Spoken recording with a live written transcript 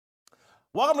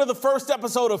Welcome to the first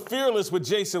episode of Fearless with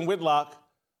Jason Whitlock.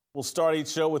 We'll start each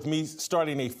show with me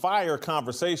starting a fire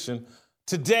conversation.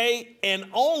 Today, and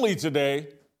only today,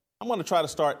 I'm going to try to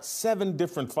start 7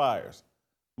 different fires.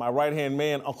 My right-hand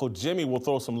man, Uncle Jimmy, will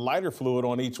throw some lighter fluid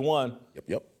on each one.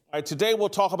 Yep. All right, today we'll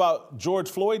talk about George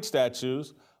Floyd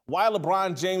statues, why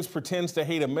LeBron James pretends to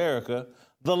hate America,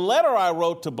 the letter I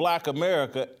wrote to Black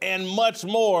America, and much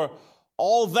more.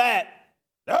 All that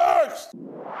next!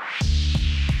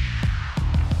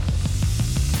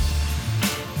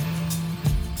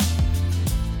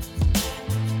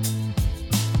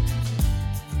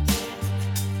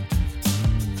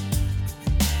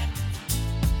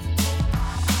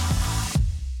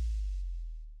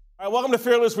 All right, welcome to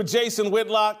Fearless with Jason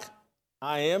Whitlock.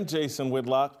 I am Jason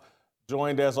Whitlock,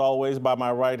 joined as always by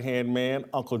my right-hand man,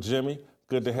 Uncle Jimmy.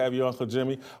 Good to have you, Uncle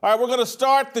Jimmy. All right, we're going to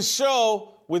start the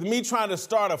show with me trying to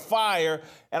start a fire,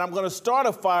 and I'm going to start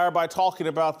a fire by talking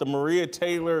about the Maria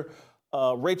Taylor,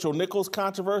 Rachel Nichols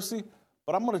controversy,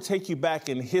 but I'm going to take you back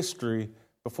in history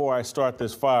before I start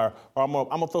this fire, or I'm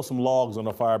going to throw some logs on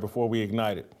the fire before we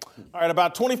ignite it. All right,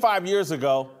 about 25 years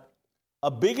ago, a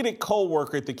bigoted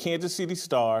co-worker at the Kansas City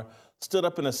Star stood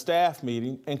up in a staff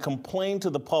meeting and complained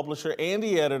to the publisher and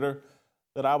the editor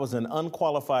that I was an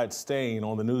unqualified stain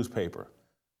on the newspaper.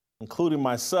 Including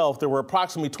myself, there were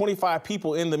approximately 25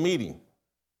 people in the meeting.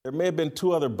 There may have been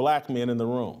 2 other black men in the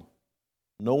room.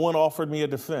 No one offered me a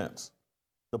defense.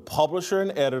 The publisher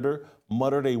and editor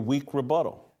muttered a weak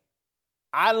rebuttal.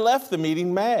 I left the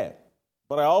meeting mad,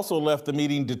 but I also left the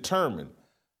meeting determined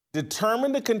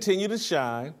to continue to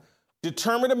shine,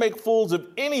 determined to make fools of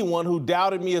anyone who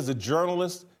doubted me as a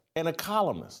journalist and a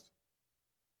columnist.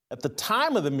 At the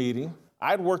time of the meeting,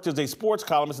 I'd worked as a sports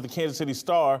columnist at the Kansas City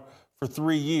Star for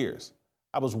 3 years.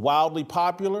 I was wildly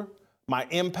popular. My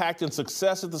impact and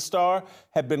success at the Star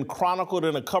had been chronicled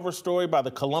in a cover story by the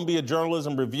Columbia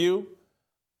Journalism Review.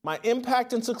 My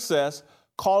impact and success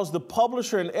caused the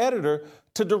publisher and editor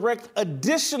to direct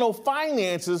additional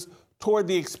finances toward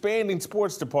the expanding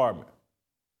sports department.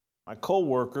 My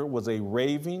coworker was a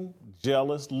raving,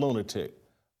 jealous lunatic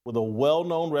with a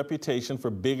well-known reputation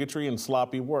for bigotry and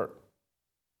sloppy work.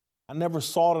 I never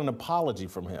sought an apology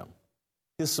from him.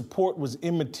 His support was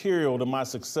immaterial to my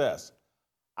success.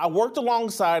 I worked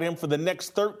alongside him for the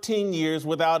next 13 years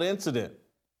without incident.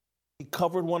 He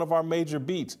covered one of our major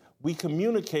beats. We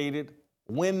communicated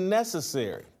when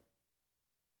necessary.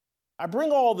 I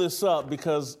bring all this up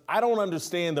because I don't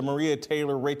understand the Maria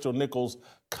Taylor, Rachel Nichols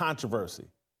controversy.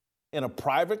 In a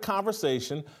private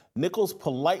conversation, Nichols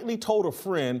politely told a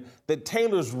friend that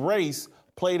Taylor's race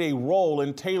played a role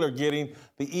in Taylor getting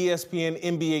the ESPN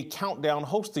NBA Countdown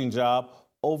hosting job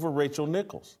over Rachel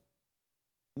Nichols.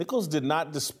 Nichols did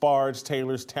not disparage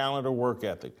Taylor's talent or work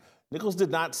ethic. Nichols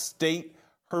did not state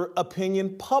her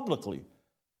opinion publicly.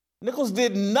 Nichols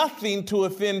did nothing to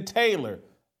offend Taylor.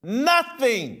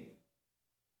 Nothing!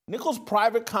 Nichols'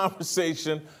 private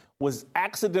conversation was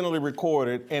accidentally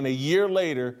recorded and a year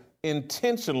later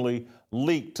intentionally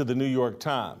leaked to the New York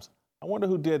Times. I wonder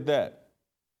who did that.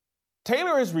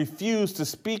 Taylor has refused to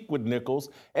speak with Nichols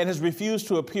and has refused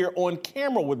to appear on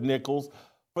camera with Nichols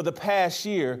for the past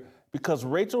year because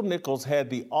Rachel Nichols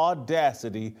had the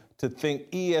audacity to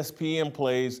think ESPN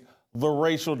plays the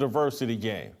racial diversity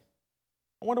game.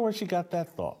 I wonder where she got that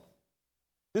thought.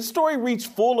 This story reached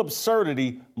full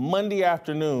absurdity Monday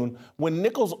afternoon when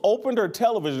Nichols opened her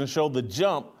television show, The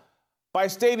Jump, by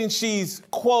stating she's,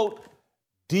 quote,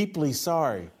 deeply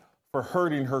sorry for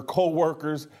hurting her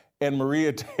co-workers and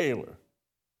Maria Taylor.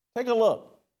 Take a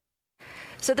look.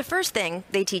 So the first thing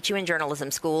they teach you in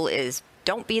journalism school is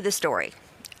don't be the story.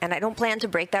 And I don't plan to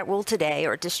break that rule today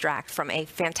or distract from a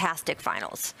fantastic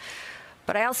finals.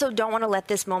 But I also don't want to let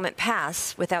this moment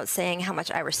pass without saying how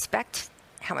much I respect,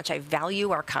 how much I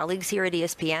value our colleagues here at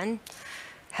ESPN,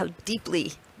 how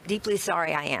deeply, deeply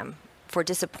sorry I am for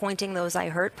disappointing those I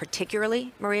hurt,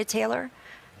 particularly Maria Taylor,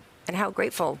 and how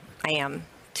grateful I am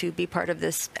to be part of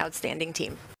this outstanding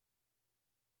team.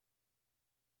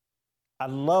 I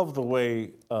love the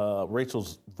way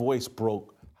Rachel's voice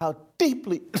broke. How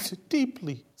deeply,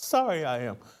 deeply sorry I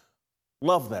am.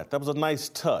 Love that. That was a nice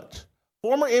touch.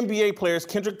 Former NBA players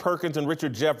Kendrick Perkins and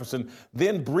Richard Jefferson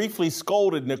then briefly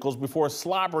scolded Nichols before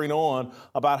slobbering on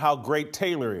about how great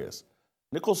Taylor is.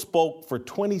 Nichols spoke for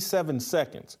 27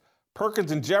 seconds.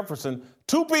 Perkins and Jefferson,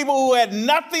 2 people who had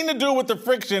nothing to do with the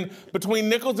friction between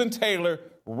Nichols and Taylor,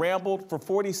 rambled for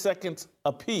 40 seconds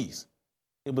apiece.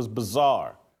 It was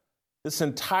bizarre. This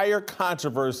entire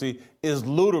controversy is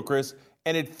ludicrous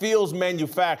and it feels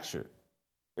manufactured.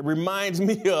 It reminds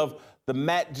me of the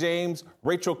Matt James,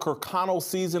 Rachel Kirkconnell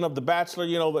season of The Bachelor,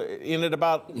 that ended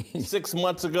about 6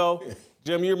 months ago.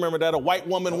 Jim, you remember that? A white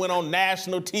woman went on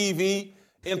national TV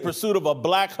in pursuit of a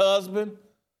black husband.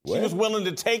 What? She was willing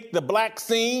to take the black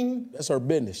scene. That's her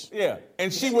business. Yeah,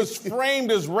 and she was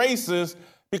framed as racist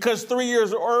because 3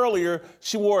 years earlier,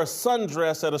 she wore a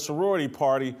sundress at a sorority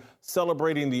party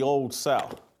celebrating the Old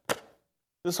South.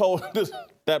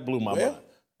 That blew my mind.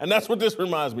 And that's what this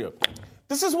reminds me of.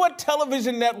 This is what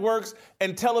television networks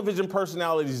and television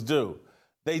personalities do.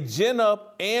 They gin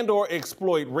up and or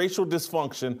exploit racial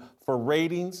dysfunction for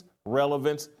ratings,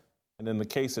 relevance, and in the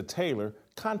case of Taylor,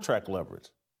 contract leverage.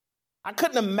 I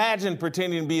couldn't imagine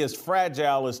pretending to be as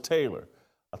fragile as Taylor,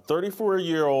 a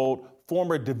 34-year-old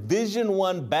former Division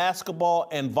I basketball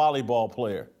and volleyball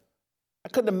player. I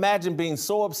couldn't imagine being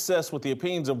so obsessed with the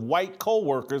opinions of white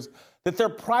coworkers that their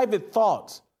private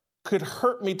thoughts could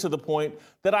hurt me to the point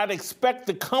that I'd expect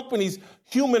the company's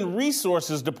human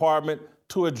resources department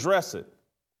to address it.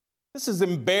 This is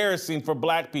embarrassing for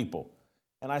black people.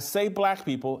 And I say black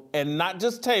people, and not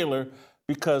just Taylor,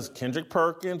 because Kendrick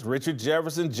Perkins, Richard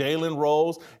Jefferson, Jalen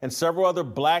Rose, and several other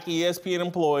black ESPN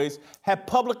employees have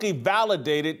publicly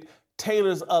validated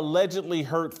Taylor's allegedly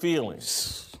hurt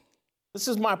feelings. This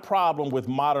is my problem with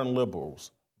modern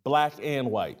liberals, black and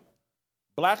white.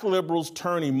 Black liberals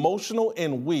turn emotional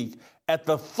and weak at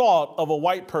the thought of a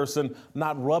white person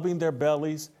not rubbing their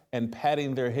bellies and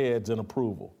patting their heads in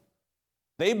approval.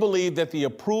 They believe that the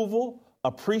approval,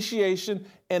 appreciation,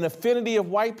 and affinity of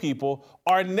white people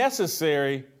are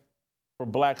necessary for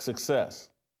black success.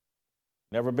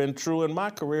 Never been true in my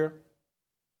career.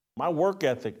 My work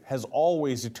ethic has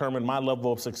always determined my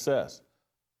level of success.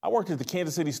 I worked at the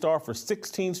Kansas City Star for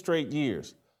 16 straight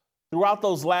years. Throughout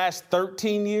those last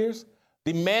 13 years,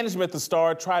 the management at the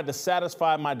Star tried to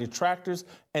satisfy my detractors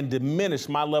and diminish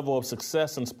my level of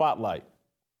success and spotlight.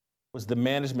 Was the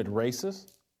management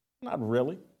racist? Not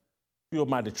really. A few of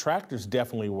my detractors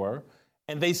definitely were,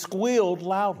 and they squealed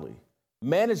loudly.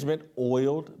 Management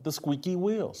oiled the squeaky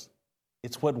wheels.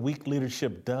 It's what weak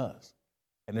leadership does,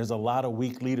 and there's a lot of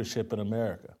weak leadership in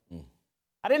America.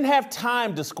 I didn't have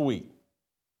time to squeak.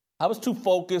 I was too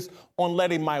focused on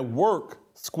letting my work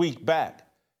squeak back.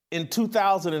 In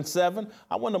 2007,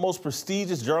 I won the most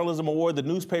prestigious journalism award the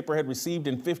newspaper had received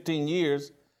in 15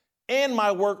 years, and my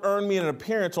work earned me an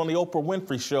appearance on the Oprah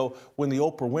Winfrey Show when the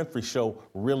Oprah Winfrey Show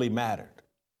really mattered.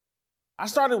 I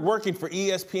started working for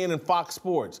ESPN and Fox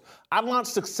Sports. I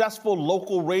launched successful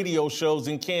local radio shows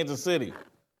in Kansas City.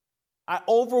 I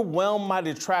overwhelmed my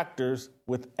detractors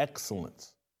with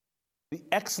excellence. The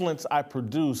excellence I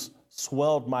produced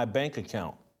swelled my bank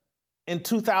account. In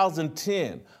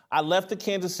 2010, I left the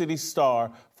Kansas City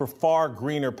Star for far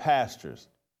greener pastures.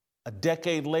 A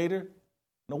decade later,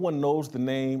 no one knows the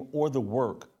name or the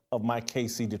work of my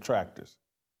KC detractors.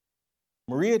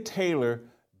 Maria Taylor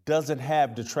doesn't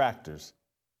have detractors.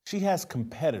 She has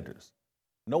competitors.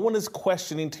 No one is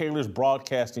questioning Taylor's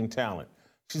broadcasting talent.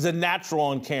 She's a natural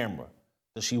on camera.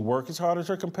 Does she work as hard as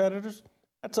her competitors?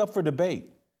 That's up for debate.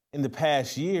 In the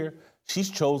past year, she's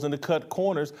chosen to cut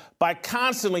corners by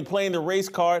constantly playing the race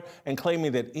card and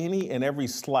claiming that any and every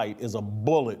slight is a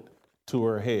bullet to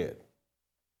her head.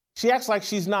 She acts like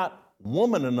she's not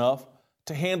woman enough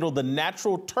to handle the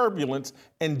natural turbulence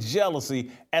and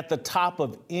jealousy at the top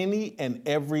of any and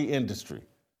every industry.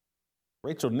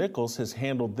 Rachel Nichols has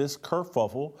handled this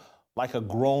kerfuffle like a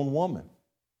grown woman.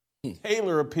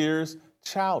 Taylor appears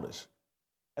childish.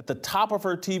 At the top of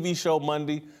her TV show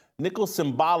Monday, Nichols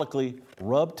symbolically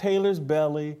rubbed Taylor's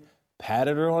belly,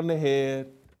 patted her on the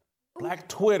head. Black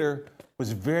Twitter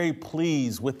was very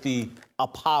pleased with the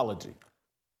apology.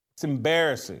 It's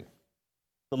embarrassing.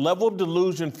 The level of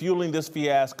delusion fueling this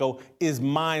fiasco is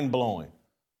mind-blowing.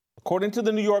 According to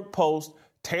the New York Post,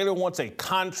 Taylor wants a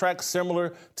contract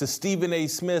similar to Stephen A.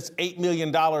 Smith's $8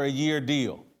 million a year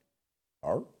deal.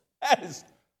 That is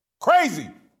crazy.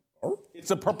 It's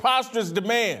a preposterous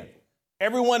demand.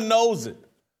 Everyone knows it.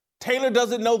 Taylor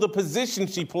doesn't know the position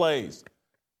she plays.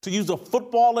 To use a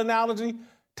football analogy,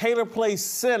 Taylor plays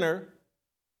center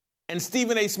and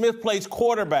Stephen A. Smith plays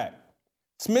quarterback.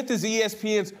 Smith is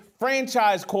ESPN's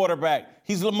franchise quarterback.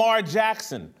 He's Lamar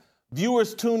Jackson.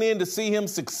 Viewers tune in to see him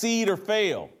succeed or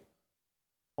fail.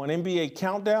 On NBA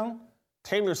Countdown,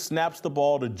 Taylor snaps the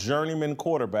ball to journeyman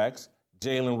quarterbacks,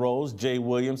 Jalen Rose, Jay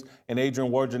Williams, and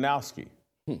Adrian Wojnarowski.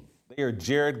 They are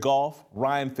Jared Goff,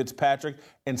 Ryan Fitzpatrick,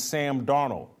 and Sam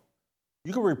Darnold.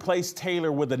 You can replace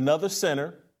Taylor with another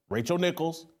center, Rachel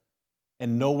Nichols,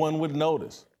 and no one would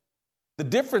notice. The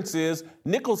difference is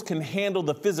Nichols can handle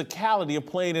the physicality of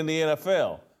playing in the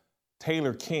NFL.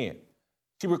 Taylor can't.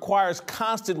 She requires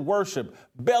constant worship,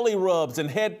 belly rubs, and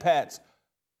head pats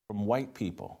from white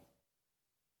people.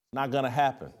 Not going to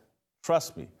happen.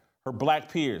 Trust me. Her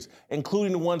black peers,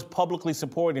 including the ones publicly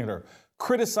supporting her,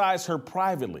 criticize her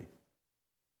privately.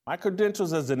 My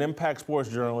credentials as an Impact Sports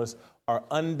journalist are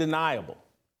undeniable.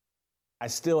 I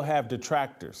still have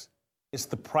detractors. It's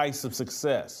the price of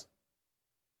success.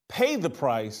 Pay the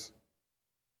price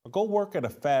or go work at a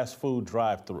fast food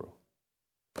drive-thru.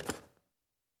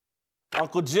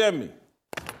 Uncle Jimmy,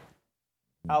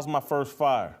 how's my first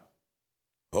fire?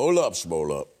 Hold up,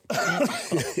 Smole up.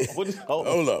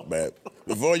 Hold up, man.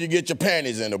 Before you get your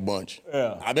panties in a bunch.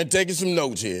 Yeah. I've been taking some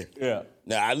notes here. Yeah.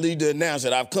 Now, I need to announce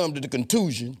that I've come to the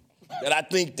conclusion that I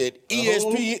think that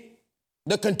ESPN,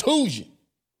 the contusion.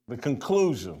 The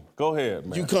conclusion. Go ahead,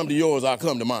 man. You come to yours, I'll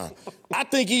come to mine. I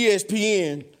think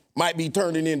ESPN might be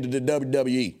turning into the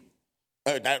WWE.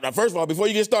 Now, first of all, before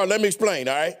you get started, let me explain,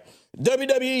 all right?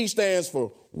 WWE stands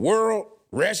for World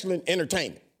Wrestling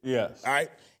Entertainment. Yes. All right?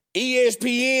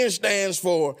 ESPN stands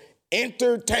for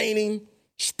Entertaining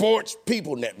Sports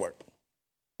People Network.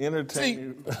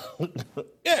 Entertaining.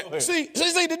 See,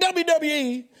 the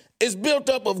WWE is built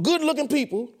up of good-looking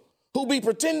people who be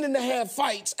pretending to have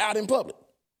fights out in public.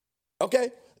 Okay?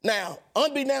 Now,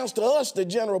 unbeknownst to us, the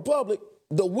general public,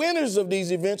 the winners of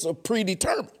these events are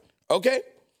predetermined. Okay?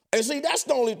 And see, that's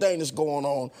the only thing that's going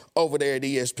on over there at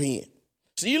ESPN.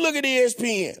 So you look at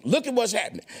ESPN, look at what's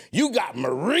happening. You got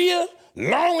Maria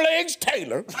Longlegs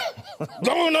Taylor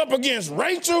going up against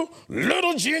Rachel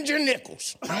Little Ginger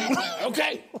Nichols.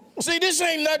 Okay? See, this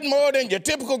ain't nothing more than your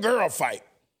typical girl fight.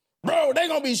 Bro, they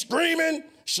gonna be screaming,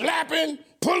 slapping,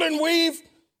 pulling weave.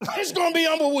 It's gonna be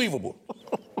unbelievable.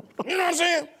 You know what I'm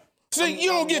saying? See, you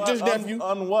don't get this, nephew.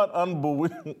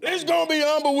 Unbelievable. It's gonna be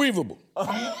unbelievable.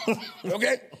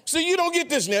 Okay? See, you don't get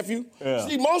this, nephew. Yeah.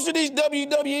 See, most of these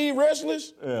WWE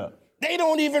wrestlers, they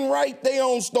don't even write their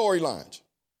own storylines.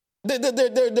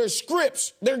 Their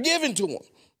scripts, they're given to them,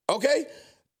 okay?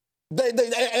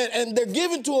 And they're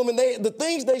given to them, and the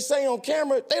things they say on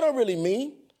camera, they don't really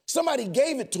mean. Somebody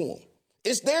gave it to them.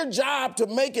 It's their job to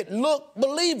make it look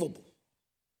believable,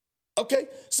 okay?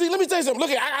 See, let me tell you something.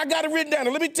 Look, I got it written down,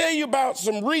 and let me tell you about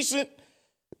some recent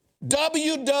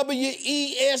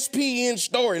WWE ESPN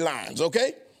storylines,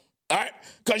 okay? All right?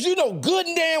 Because you know good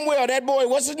and damn well that boy,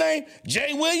 what's his name?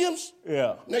 Jay Williams?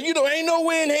 Yeah. Now, you know, ain't no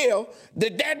way in hell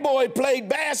that boy played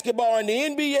basketball in the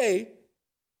NBA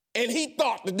and he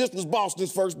thought that this was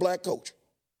Boston's first black coach.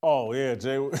 Oh, yeah,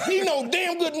 Jay. He know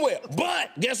damn good and well.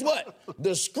 But guess what?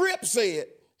 The script said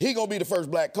he gonna be the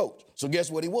first black coach. So guess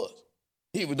what he was?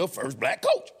 He was the first black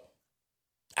coach.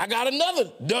 I got another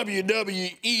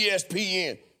WWE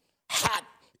ESPN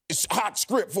hot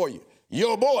script for you.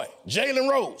 Your boy, Jalen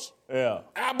Rose. Yeah.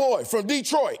 Our boy from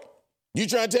Detroit. You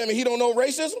trying to tell me he don't know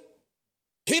racism?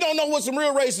 He don't know what some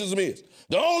real racism is.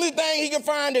 The only thing he can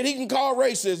find that he can call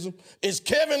racism is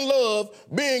Kevin Love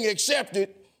being accepted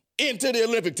into the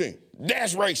Olympic team.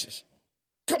 That's racist.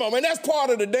 Come on, man, that's part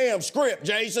of the damn script,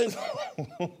 Jason.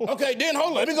 Okay, then hold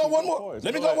on. Let me go one more.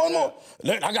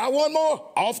 I got one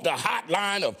more off the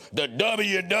hotline of the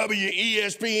WWE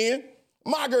ESPN.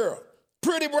 My girl,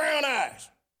 pretty brown eyes,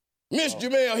 Miss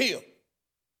Jemele Hill.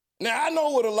 Now, I know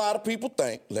what a lot of people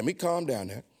think. Let me calm down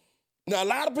there. Now, a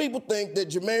lot of people think that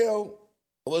Jemele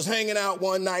was hanging out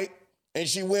one night and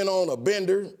she went on a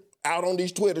bender out on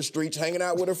these Twitter streets hanging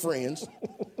out with her friends.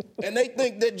 And they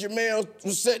think that Jemele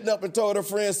was sitting up and told her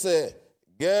friend, said,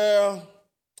 girl,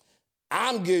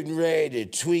 I'm getting ready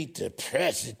to tweet the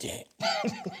president.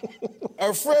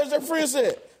 her friend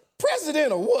said,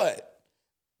 president of what?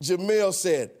 Jemele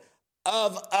said,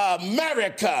 of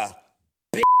America,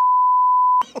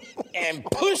 and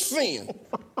push send.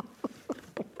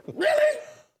 Really?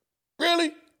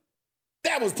 Really?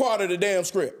 That was part of the damn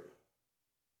script.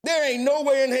 There ain't no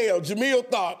way in hell Jemele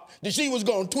thought that she was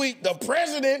going to tweet the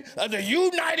president of the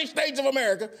United States of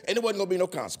America and there wasn't going to be no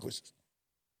consequences.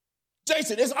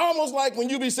 Jason, it's almost like when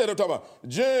you be sitting up talking about,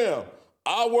 Jim,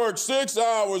 I worked 6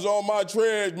 hours on my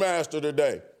Trademaster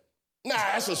today. Nah,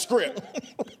 that's a script.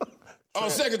 On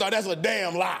second thought, that's a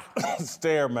damn lie.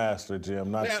 Stairmaster,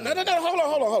 Jim. No,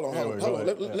 hold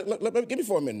on. Give me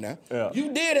for a minute now. Yeah.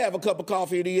 You did have a cup of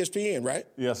coffee at ESPN, right?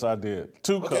 Yes, I did.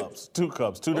 Two cups, two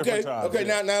different times. Okay,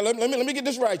 yeah. now let me get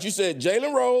this right. You said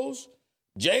Jalen Rose,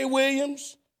 Jay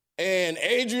Williams, and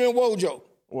Adrian Wojnarowski.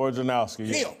 Wojnarowski,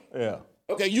 yeah. Him. Yeah.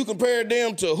 Okay, you compared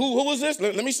them to who was this?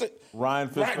 Let me see. Ryan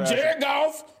Fitzpatrick. Jared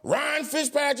Goff, Ryan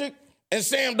Fitzpatrick, and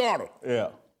Sam Darnold. Yeah.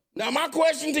 Now, my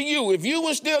question to you, if you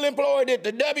were still employed at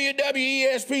the WWE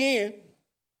ESPN,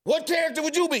 what character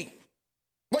would you be?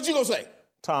 What you gonna say?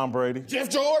 Tom Brady. Jeff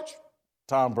George?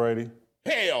 Tom Brady.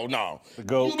 Hell no. The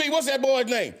GOAT. What's that boy's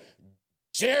name?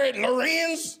 Jared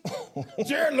Lorenz?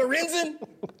 Jared Lorenzen?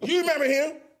 You remember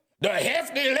him? The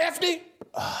hefty lefty?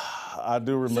 I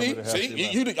do remember the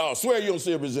hefty lefty. I swear you don't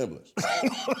see a resemblance.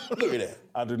 Look at that.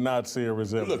 I do not see a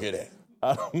resemblance. Look at that.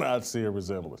 I do not see a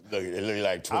resemblance. Look at it. Look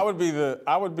like Trump.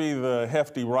 I would be the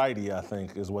hefty righty, I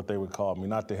think, is what they would call me,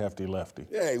 not the hefty lefty.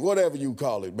 Hey, whatever you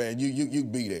call it, man, you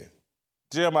be there.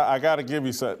 Jim, I got to give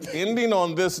you something. Ending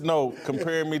on this note,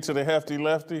 comparing me to the hefty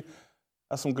lefty,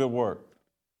 that's some good work.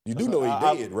 You do know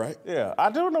he dead, right? Yeah, I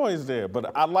do know he's dead,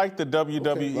 but I like the WWE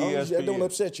Okay, ESPN. that don't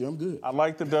upset you. I'm good. I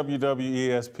like the WWE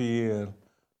ESPN.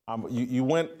 You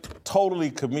went totally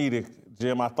comedic,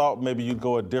 Jim. I thought maybe you'd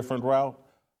go a different route.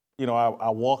 You know, I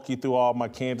walk you through all my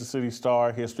Kansas City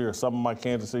Star history or some of my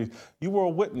Kansas City. You were a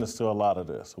witness to a lot of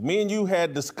this. Me and you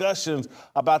had discussions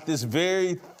about this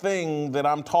very thing that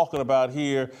I'm talking about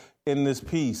here in this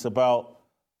piece about,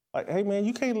 like, hey, man,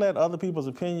 you can't let other people's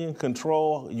opinion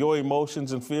control your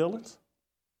emotions and feelings.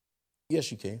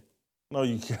 Yes, you can. No,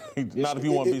 you can't. Not if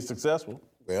you want to be successful.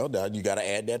 Well, now you got to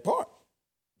add that part.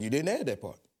 You didn't add that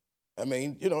part. I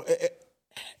mean, you know,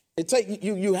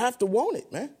 you have to want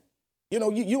it, man. You know,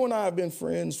 you and I have been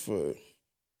friends for,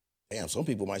 some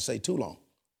people might say too long.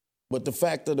 But the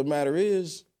fact of the matter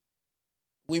is,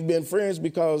 we've been friends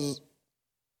because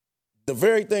the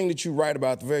very thing that you write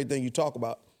about, the very thing you talk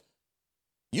about,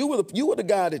 you were the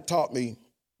guy that taught me,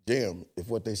 Jim, if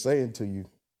what they saying to you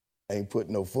ain't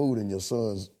putting no food in your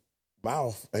son's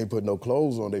mouth, ain't putting no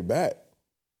clothes on their back,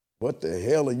 what the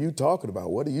hell are you talking about?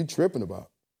 What are you tripping about?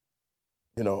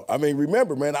 You know, I mean,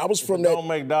 remember, man, I was from that. Don't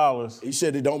make dollars. He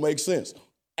said it don't make sense.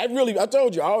 I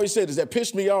told you, I always said this, that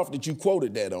pissed me off that you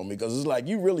quoted that on me, because it's like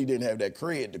you really didn't have that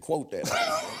cred to quote that.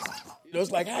 You know,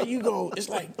 it's like, how you go? It's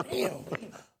like, damn.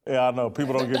 Yeah, I know.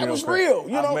 People don't give me no credit. That was real,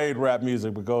 you know. I made rap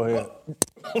music, but go ahead.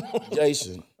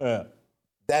 Jason. Yeah.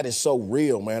 That is so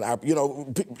real, man.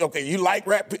 Okay, you like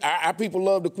rap. Our people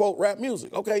love to quote rap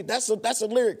music. Okay, that's a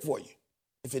lyric for you.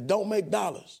 If it don't make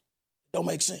dollars, it don't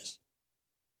make sense.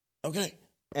 Okay.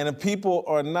 And if people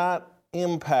are not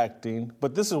impacting,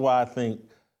 but this is why I think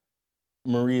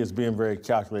Maria is being very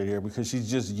calculated here, because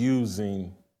she's just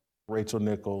using Rachel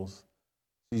Nichols.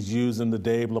 She's using the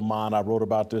Dave Lamont. I wrote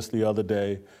about this the other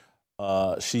day.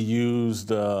 She used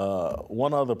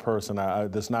one other person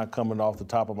that's not coming off the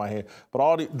top of my head,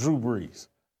 but Drew Brees.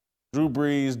 Drew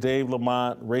Brees, Dave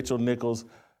Lamont, Rachel Nichols.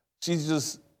 She's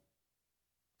just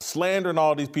slandering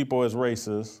all these people as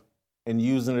racist and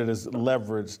using it as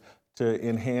leverage to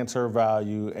enhance her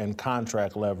value and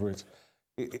contract leverage.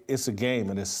 It's a game,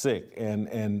 and it's sick,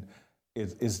 and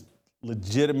it's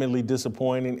legitimately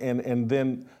disappointing. And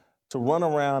then to run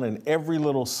around in every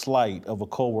little slight of a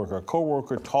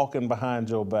coworker talking behind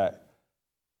your back,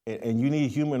 and you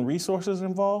need human resources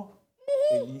involved.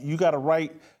 You got to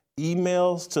write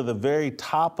emails to the very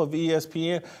top of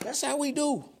ESPN. That's how we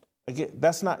do. Again,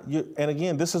 that's not you. And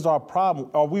again, this is our problem.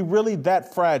 Are we really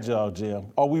that fragile,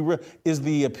 Jim? Is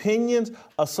the opinions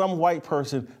of some white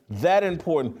person that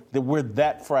important that we're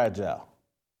that fragile?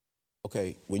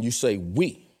 Okay, when you say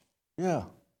we, yeah,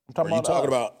 I'm talking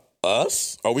about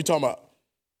us? Are we talking about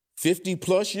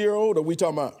 50-plus-year-old? Or are we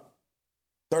talking about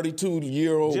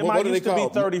 32-year-old? Jim, what I used to be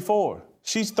 34.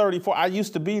 She's 34. I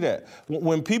used to be that.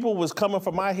 When people was coming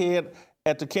for my head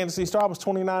at the Kansas City Star, I was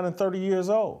 29 and 30 years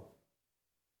old.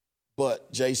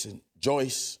 But, Jason,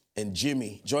 Joyce and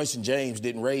James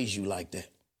didn't raise you like that.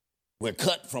 We're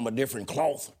cut from a different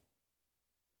cloth.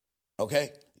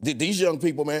 Okay? These young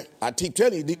people, man, I keep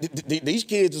telling you, these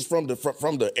kids is from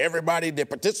the everybody that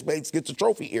participates gets a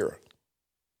trophy era.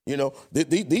 You know,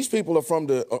 these people are from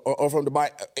the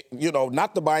by, you know,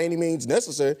 not the by any means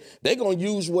necessary. They're going to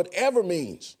use whatever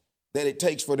means that it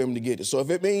takes for them to get it. So if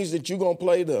it means that you're going to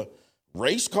play the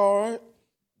race card,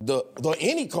 the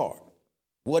any card,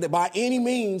 by any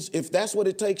means, if that's what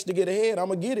it takes to get ahead, I'm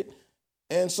going to get it.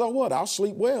 And so what? I'll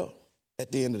sleep well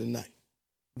at the end of the night.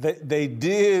 They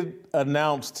did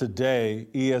announce today,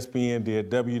 ESPN did,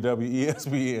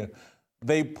 WWESPN,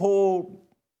 they pulled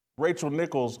Rachel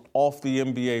Nichols off the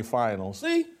NBA Finals.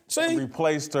 See? And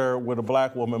replaced her with a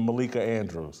black woman, Malika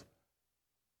Andrews.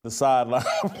 The sideline.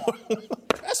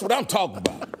 That's what I'm talking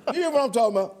about. You hear what I'm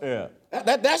talking about? Yeah.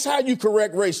 That's how you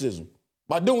correct racism,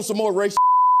 by doing some more racism.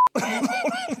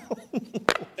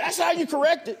 That's how you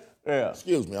correct it. Yeah.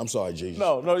 Excuse me. I'm sorry, Jesus.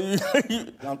 No. But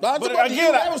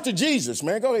again, that was to Jesus,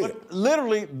 man. Go ahead. But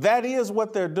literally, that is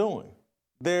what they're doing.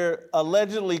 They're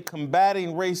allegedly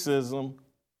combating racism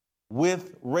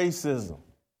with racism.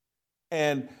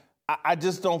 And I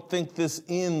just don't think this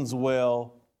ends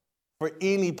well for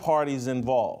any parties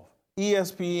involved.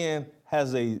 ESPN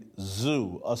has a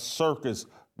zoo, a circus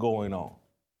going on.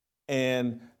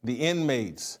 and the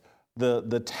inmates,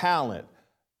 the talent,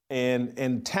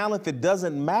 and talent that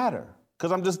doesn't matter.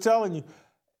 Because I'm just telling you,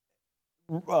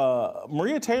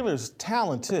 Maria Taylor's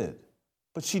talented,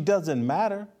 but she doesn't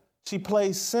matter. She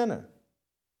plays center.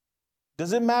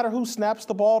 Does it matter who snaps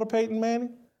the ball to Peyton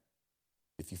Manning?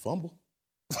 If you fumble.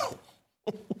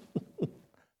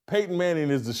 Peyton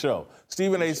Manning is the show.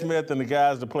 Stephen A. Smith and the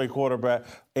guys that play quarterback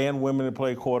and women that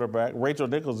play quarterback. Rachel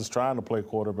Nichols is trying to play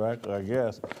quarterback, I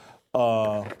guess.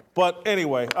 But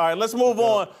anyway, all right, let's move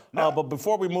on. But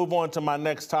before we move on to my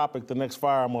next topic, the next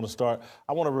fire I'm going to start,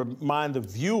 I want to remind the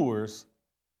viewers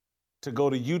to go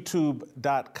to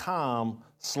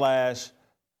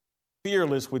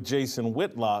youtube.com/fearless with Jason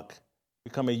Whitlock.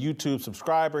 Become a YouTube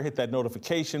subscriber, hit that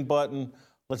notification button.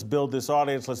 Let's build this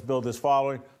audience. Let's build this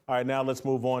following. All right, now let's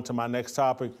move on to my next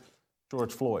topic,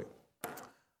 George Floyd.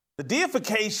 The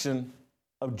deification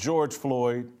of George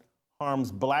Floyd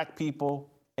harms black people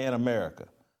and America.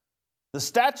 The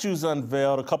statues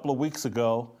unveiled a couple of weeks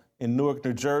ago in Newark,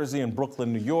 New Jersey and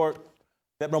Brooklyn, New York,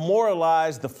 that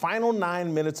memorialized the final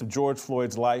 9 minutes of George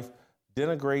Floyd's life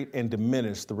denigrate and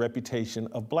diminish the reputation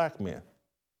of black men.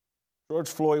 George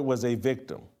Floyd was a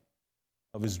victim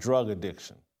of his drug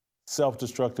addiction,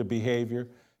 self-destructive behavior,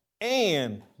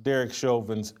 and Derek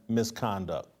Chauvin's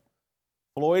misconduct.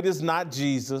 Floyd is not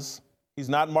Jesus. He's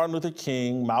not Martin Luther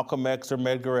King, Malcolm X, or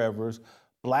Medgar Evers,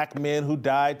 black men who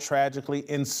died tragically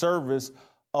in service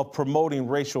of promoting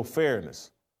racial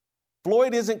fairness.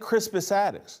 Floyd isn't Crispus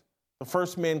Attucks, the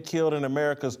first man killed in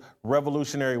America's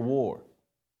Revolutionary War.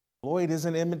 Floyd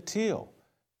isn't Emmett Till,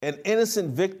 an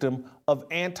innocent victim of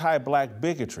anti-black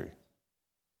bigotry.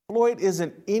 Floyd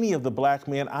isn't any of the black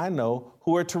men I know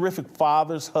who are terrific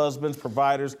fathers, husbands,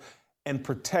 providers, and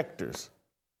protectors.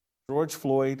 George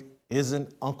Floyd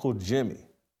isn't Uncle Jimmy,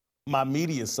 my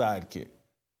media sidekick,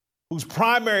 whose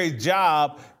primary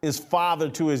job is father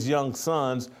to his young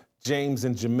sons, James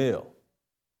and Jamil.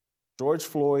 George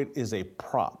Floyd is a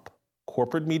prop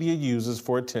corporate media uses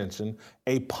for attention,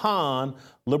 a pawn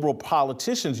liberal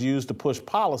politicians use to push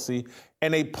policy,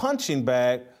 and a punching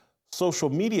bag social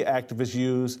media activists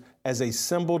use as a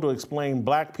symbol to explain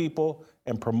black people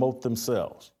and promote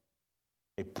themselves.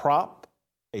 A prop,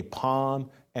 a pawn,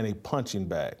 and a punching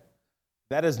bag.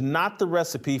 That is not the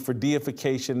recipe for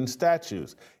deification and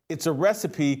statues. It's a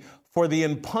recipe for the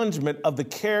impungement of the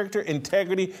character,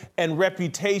 integrity, and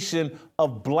reputation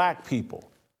of black people.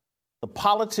 The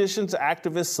politicians,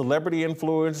 activists, celebrity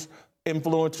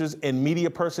influencers, and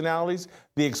media personalities,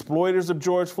 the exploiters of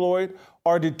George Floyd,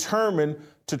 are determined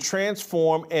to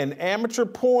transform an amateur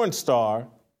porn star,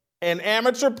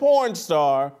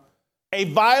 a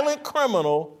violent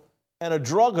criminal, and a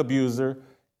drug abuser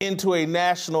into a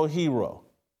national hero.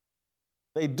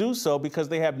 They do so because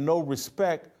they have no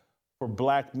respect for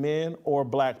black men or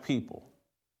black people.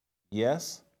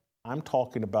 Yes, I'm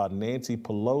talking about Nancy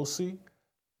Pelosi,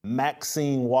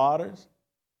 Maxine Waters,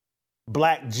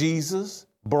 Black Jesus,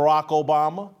 Barack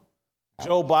Obama,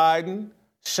 Joe Biden,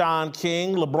 Sean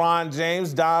King, LeBron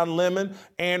James, Don Lemon,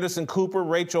 Anderson Cooper,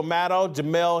 Rachel Maddow,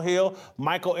 Jamel Hill,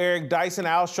 Michael Eric Dyson,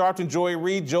 Al Sharpton, Joy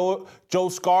Reid, Joe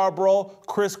Scarborough,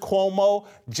 Chris Cuomo,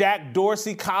 Jack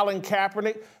Dorsey, Colin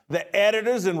Kaepernick, the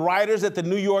editors and writers at the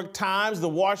New York Times, the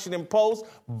Washington Post,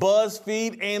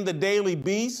 BuzzFeed, and the Daily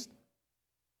Beast.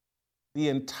 The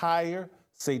entire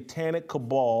satanic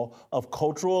cabal of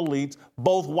cultural elites,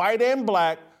 both white and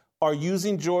black, are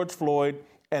using George Floyd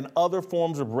and other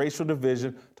forms of racial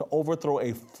division to overthrow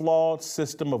a flawed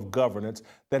system of governance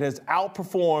that has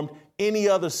outperformed any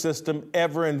other system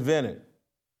ever invented.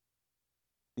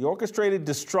 The orchestrated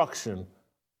destruction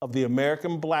of the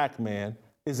American black man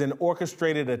is an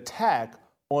orchestrated attack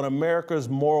on America's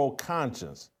moral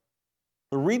conscience.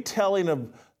 The retelling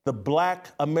of the black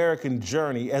American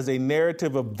journey as a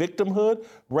narrative of victimhood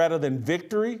rather than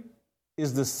victory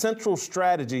is the central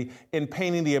strategy in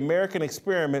painting the American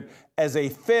experiment as a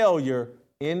failure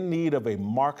in need of a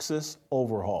Marxist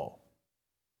overhaul.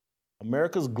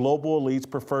 America's global elites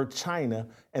prefer China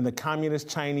and the Communist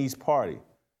Chinese Party.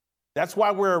 That's why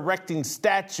we're erecting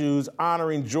statues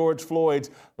honoring George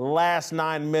Floyd's last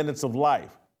 9 minutes of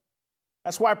life.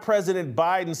 That's why President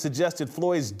Biden suggested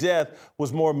Floyd's death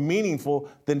was more meaningful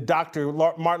than Dr.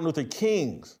 Martin Luther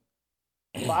King's.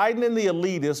 Biden and the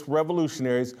elitist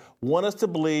revolutionaries want us to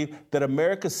believe that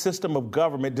America's system of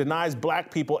government denies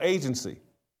black people agency.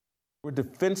 We're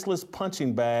defenseless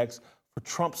punching bags for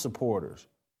Trump supporters,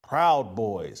 Proud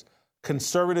Boys,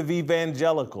 conservative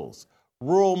evangelicals,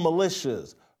 rural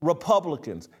militias,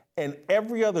 Republicans, and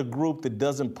every other group that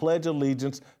doesn't pledge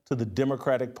allegiance to the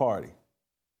Democratic Party.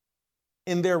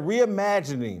 In their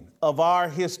reimagining of our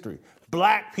history,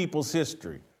 black people's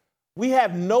history, We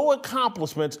have no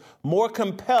accomplishments more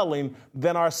compelling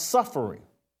than our suffering.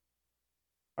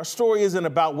 Our story isn't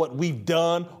about what we've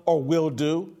done or will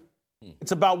do.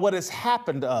 It's about what has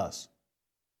happened to us.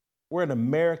 We're an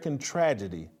American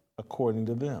tragedy, according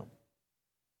to them.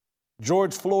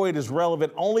 George Floyd is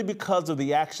relevant only because of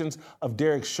the actions of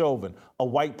Derek Chauvin, a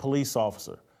white police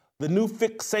officer. The new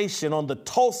fixation on the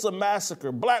Tulsa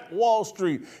Massacre, Black Wall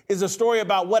Street, is a story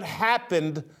about what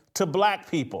happened to black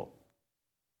people.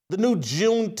 The new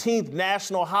Juneteenth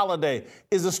national holiday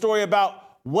is a story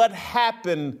about what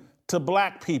happened to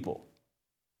black people.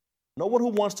 No one who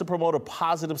wants to promote a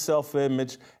positive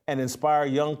self-image and inspire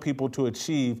young people to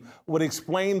achieve would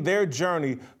explain their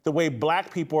journey the way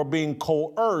black people are being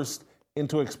coerced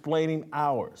into explaining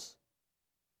ours.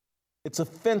 It's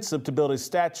offensive to build a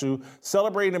statue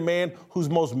celebrating a man whose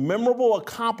most memorable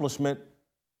accomplishment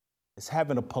is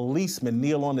having a policeman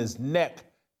kneel on his neck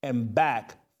and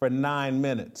back for 9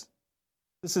 minutes.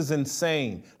 This is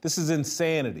insane. This is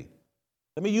insanity.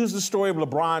 Let me use the story of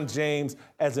LeBron James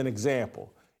as an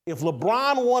example. If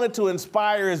LeBron wanted to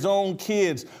inspire his own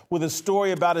kids with a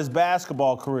story about his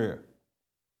basketball career,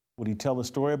 would he tell a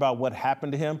story about what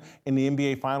happened to him in the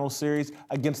NBA Finals series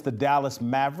against the Dallas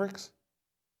Mavericks?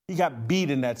 He got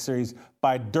beat in that series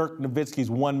by Dirk Nowitzki's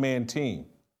one-man team.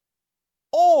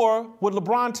 Or would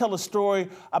LeBron tell a story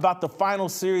about the final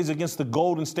series against the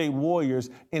Golden State Warriors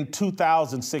in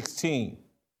 2016?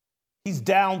 He's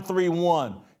down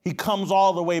 3-1. He comes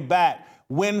all the way back,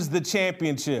 wins the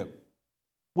championship.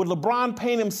 Would LeBron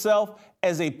paint himself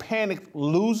as a panicked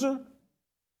loser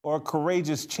or a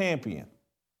courageous champion?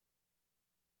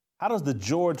 How does the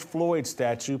George Floyd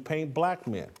statue paint black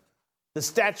men? The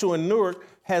statue in Newark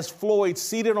has Floyd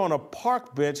seated on a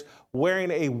park bench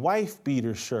wearing a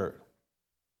wife-beater shirt.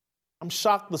 I'm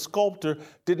shocked the sculptor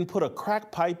didn't put a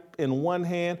crack pipe in one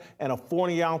hand and a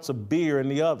 40-ounce of beer in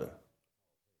the other.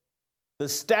 The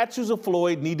statues of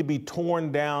Floyd need to be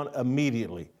torn down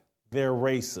immediately. They're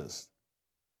racist.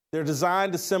 They're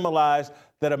designed to symbolize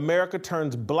that America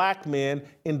turns black men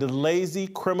into lazy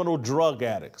criminal drug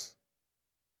addicts.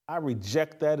 I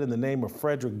reject that in the name of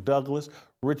Frederick Douglass,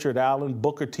 Richard Allen,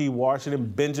 Booker T. Washington,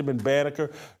 Benjamin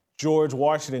Banneker, George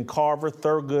Washington Carver,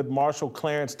 Thurgood Marshall,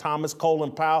 Clarence Thomas,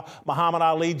 Colin Powell, Muhammad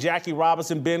Ali, Jackie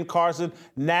Robinson, Ben Carson,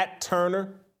 Nat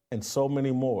Turner, and so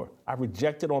many more. I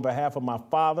reject it on behalf of my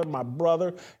father, my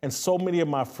brother, and so many of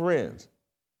my friends.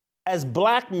 As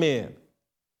black men,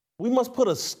 we must put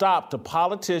a stop to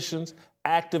politicians,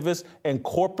 activists, and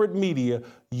corporate media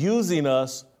using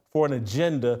us for an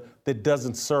agenda that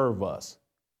doesn't serve us.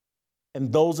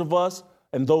 And those of us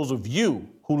and those of you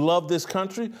who love this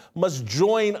country must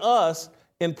join us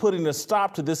in putting a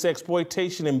stop to this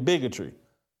exploitation and bigotry.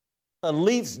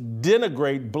 Elites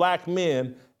denigrate black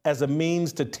men as a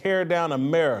means to tear down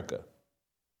America.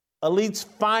 Elites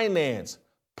finance,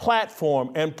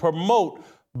 platform, and promote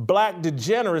black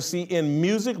degeneracy in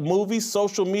music, movies,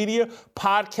 social media,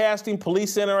 podcasting,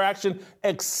 police interaction,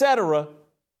 etc.,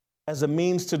 as a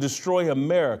means to destroy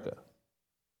America.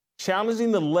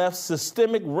 Challenging the left's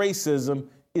systemic racism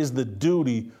is the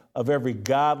duty of every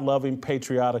God-loving,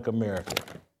 patriotic American.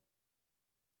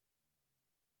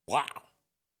 Wow.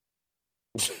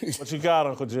 What you got,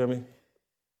 Uncle Jimmy?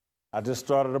 I just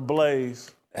started a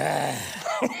blaze. Damn.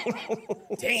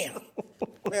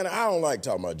 Man, I don't like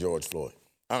talking about George Floyd,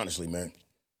 honestly, man.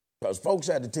 Because folks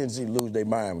have the tendency to lose their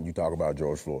mind when you talk about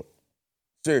George Floyd.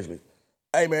 Seriously.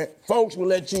 Hey, man, folks will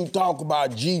let you talk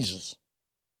about Jesus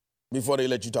before they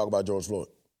let you talk about George Floyd.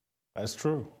 That's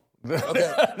true.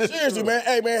 Okay, seriously, man.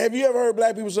 Hey, man, have you ever heard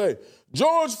black people say,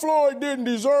 George Floyd didn't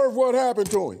deserve what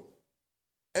happened to him?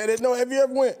 And no, have you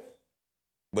ever went,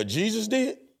 but Jesus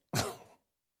did?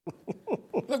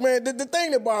 Look, man, the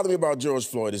thing that bothers me about George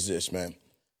Floyd is this, man.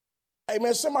 Hey,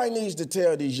 man, somebody needs to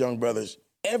tell these young brothers,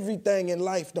 everything in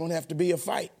life don't have to be a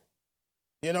fight,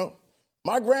 you know?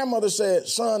 My grandmother said,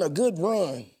 son, a good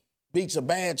run beats a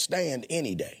bad stand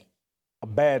any day. A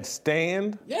bad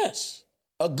stand? Yes.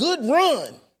 A good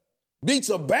run beats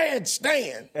a bad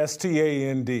stand.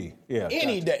 S-T-A-N-D. Yeah.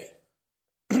 Any day.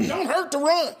 Don't hurt to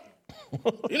run.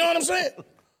 You know what I'm saying?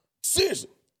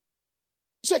 Seriously.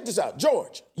 Check this out.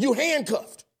 George, you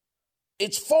handcuffed.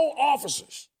 It's 4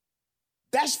 officers.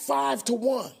 That's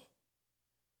 5-1.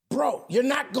 Bro, you're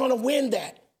not going to win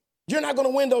that. You're not going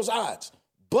to win those odds.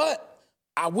 But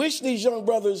I wish these young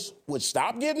brothers would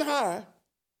stop getting high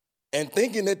and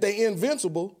thinking that they're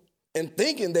invincible and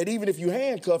thinking that even if you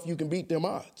handcuff, you can beat them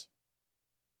odds.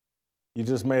 You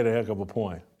just made a heck of a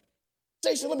point.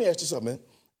 Jason, let me ask you something, man.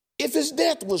 If his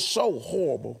death was so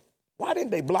horrible, why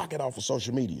didn't they block it off of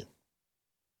social media?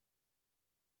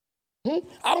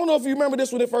 I don't know if you remember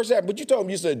this when it first happened, but you told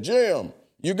me, you said, Jim,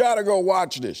 you got to go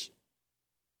watch this.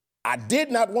 I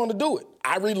did not want to do it.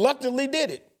 I reluctantly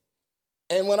did it.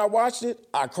 And when I watched it,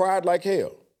 I cried like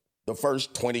hell the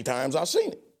first 20 times I've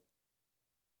seen it.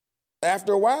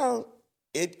 After a while,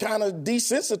 it kind of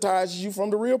desensitizes you from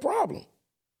the real problem.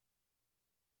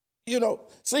 You know,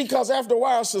 see, because after a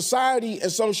while, society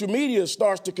and social media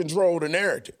starts to control the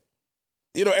narrative.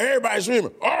 You know, everybody's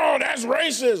screaming, oh, that's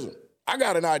racism. I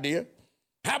got an idea.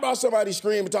 How about somebody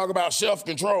scream and talk about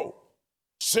self-control,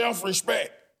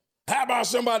 self-respect? How about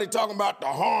somebody talking about the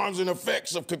harms and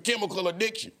effects of chemical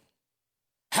addiction?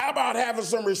 How about having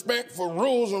some respect for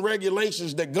rules and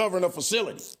regulations that govern a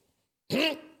facility?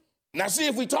 Now, see,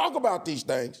 if we talk about these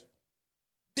things,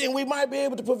 then we might be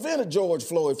able to prevent a George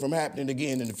Floyd from happening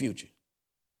again in the future.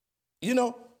 You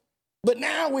know? But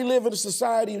now we live in a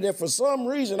society that for some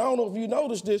reason, I don't know if you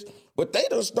noticed this, but they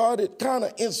done started kind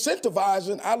of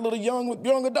incentivizing our little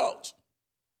young adults.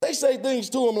 They say things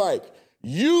to them like,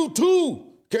 you too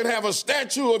can have a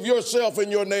statue of yourself in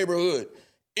your neighborhood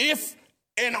if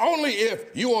and only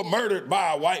if you were murdered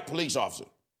by a white police officer.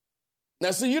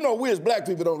 Now, see, you know, we as black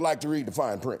people don't like to read the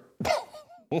fine print.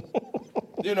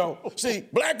 You know, see,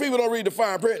 black people don't read the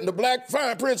fine print, and the black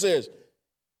fine print says,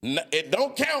 it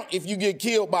don't count if you get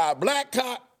killed by a black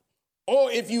cop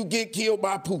or if you get killed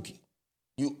by Pookie.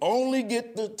 You only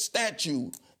get the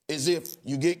statue as if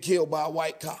you get killed by a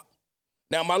white cop.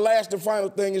 Now, my last and final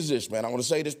thing is this, man. I want to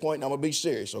say this point, and I'm going to be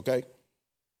serious, okay?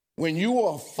 When you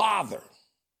are a father,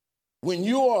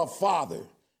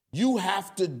 you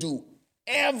have to do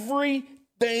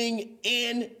everything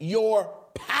in your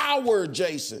power,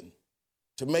 Jason,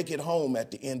 to make it home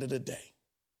at the end of the day.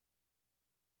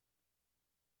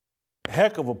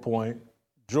 Heck of a point.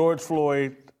 George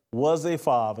Floyd was a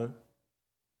father,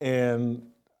 and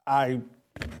if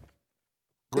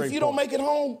you don't make it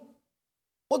home,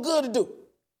 what good to do?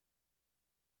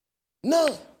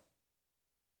 None.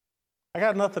 I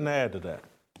got nothing to add to that.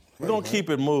 We're going to keep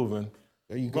it moving.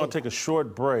 There you We're go. going to take a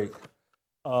short break.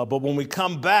 But when we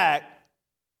come back,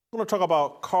 we're going to talk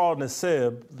about Carl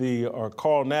Nassib, the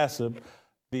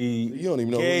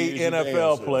gay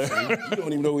NFL player. You don't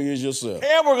even know who he is yourself.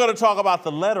 And we're going to talk about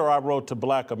the letter I wrote to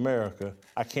Black America.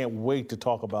 I can't wait to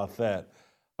talk about that.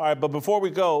 All right, but before we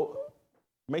go,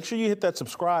 make sure you hit that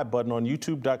subscribe button on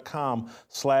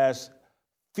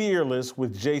youtube.com/fearless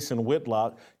with Jason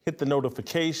Whitlock. Hit the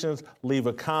notifications, leave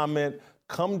a comment.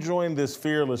 Come join this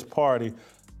fearless party.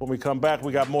 When we come back,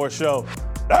 we got more show.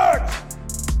 Next!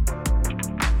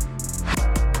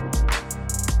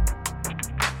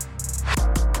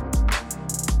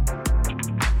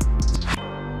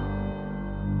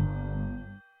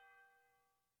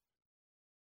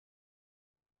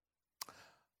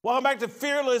 Welcome back to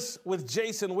Fearless with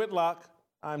Jason Whitlock.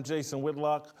 I'm Jason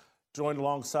Whitlock, joined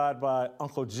alongside by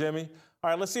Uncle Jimmy.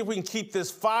 All right, let's see if we can keep this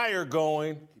fire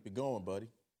going. Keep it going, buddy.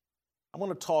 I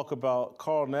want to talk about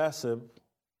Carl Nassib,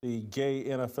 the gay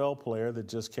NFL player that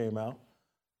just came out.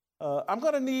 I'm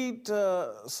going to need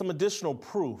some additional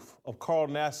proof of Carl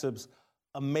Nassib's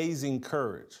amazing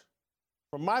courage.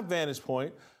 From my vantage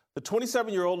point, the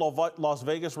 27-year-old Las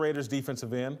Vegas Raiders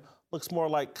defensive end looks more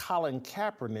like Colin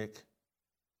Kaepernick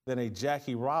than a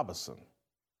Jackie Robinson.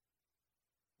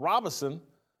 Robinson,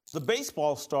 the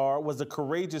baseball star, was a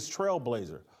courageous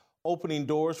trailblazer, opening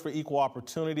doors for equal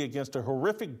opportunity against a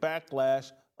horrific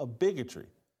backlash of bigotry.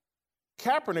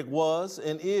 Kaepernick was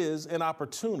and is an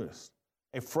opportunist,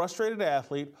 a frustrated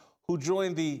athlete who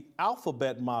joined the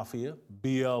Alphabet Mafia,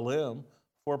 BLM,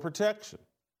 for protection.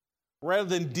 Rather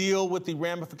than deal with the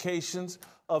ramifications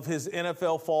of his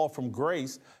NFL fall from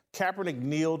grace, Kaepernick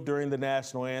kneeled during the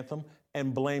national anthem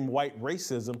and blamed white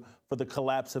racism for the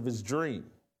collapse of his dream.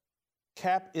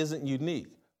 Cap isn't unique.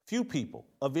 Few people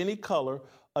of any color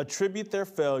attribute their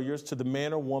failures to the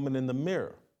man or woman in the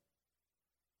mirror.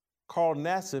 Carl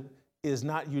Nassib is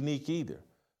not unique either,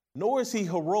 nor is he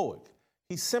heroic.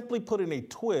 He simply put in a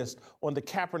twist on the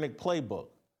Kaepernick playbook.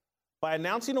 By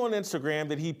announcing on Instagram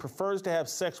that he prefers to have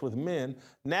sex with men,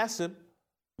 Nassib,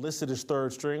 listed as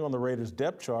third string on the Raiders'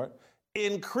 depth chart,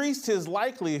 increased his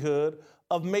likelihood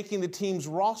of making the team's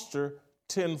roster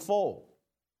tenfold.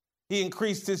 He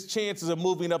increased his chances of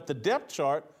moving up the depth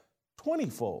chart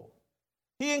 20-fold.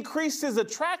 He increased his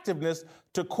attractiveness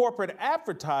to corporate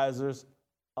advertisers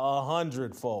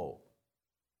 100-fold.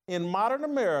 In modern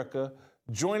America,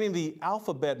 joining the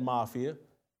Alphabet Mafia,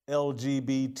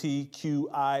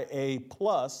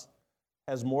 LGBTQIA+,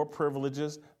 has more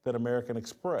privileges than American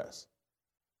Express.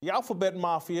 The Alphabet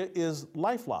Mafia is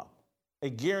LifeLock, a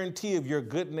guarantee of your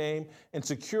good name and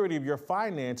security of your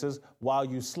finances while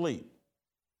you sleep.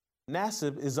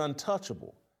 Nassib is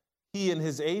untouchable. He and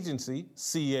his agency,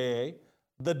 CAA,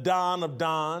 the Don of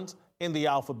Dons in the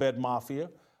Alphabet Mafia,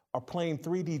 are playing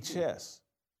 3D chess.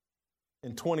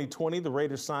 In 2020, the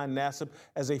Raiders signed Nassib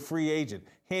as a free agent,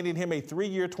 handing him a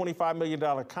 3-year, $25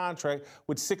 million contract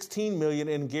with $16 million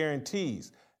in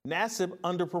guarantees. Nassib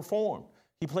underperformed.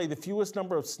 He played the fewest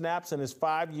number of snaps in his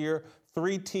 5-year,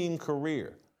 3-team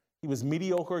career. He was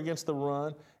mediocre against the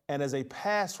run and as a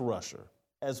pass rusher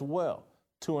as well,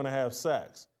 2.5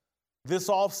 sacks. This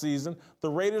offseason, the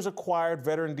Raiders acquired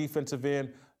veteran defensive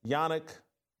end Yannick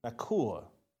Ngakoue,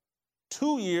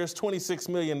 2 years, $26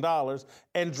 million,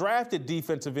 and drafted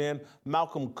defensive end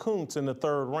Malcolm Kuntz in the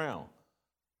 3rd round.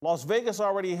 Las Vegas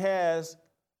already has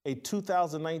a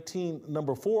 2019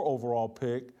 number 4 overall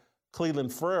pick,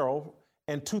 Cleveland Ferrell,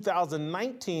 and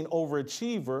 2019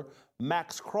 overachiever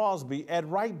Max Crosby at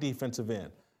right defensive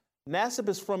end. Nassib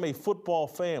is from a football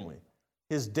family.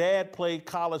 His dad played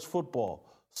college football.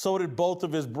 So did both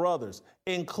of his brothers,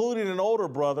 including an older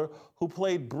brother who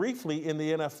played briefly in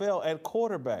the NFL at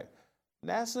quarterback.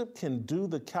 Nassib can do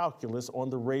the calculus on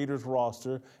the Raiders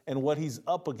roster and what he's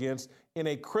up against in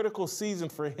a critical season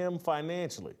for him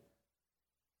financially.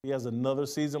 He has another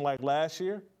season like last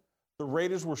year. The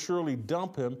Raiders will surely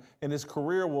dump him, and his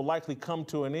career will likely come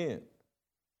to an end.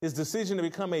 His decision to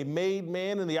become a made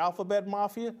man in the Alphabet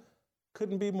Mafia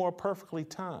couldn't be more perfectly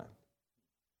timed.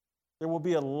 There will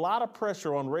be a lot of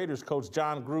pressure on Raiders coach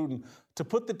Jon Gruden to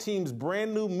put the team's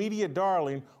brand new media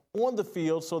darling on the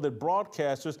field so that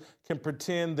broadcasters can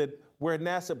pretend that where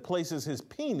Nassib places his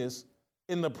penis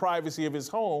in the privacy of his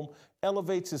home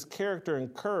elevates his character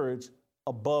and courage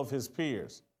above his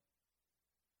peers.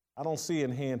 I don't see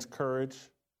enhanced courage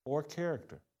or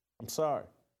character. I'm sorry.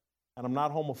 And I'm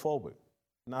not homophobic.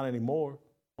 Not anymore.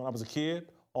 When I was a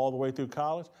kid, all the way through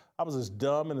college, I was as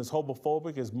dumb and as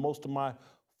homophobic as most of my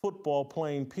football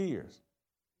playing peers.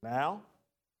 Now,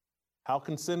 how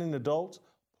consenting adults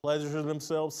pleasure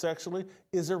themselves sexually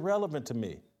is irrelevant to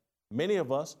me. Many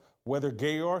of us, whether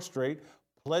gay or straight,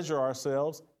 pleasure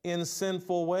ourselves in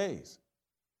sinful ways.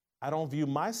 I don't view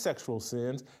my sexual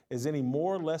sins as any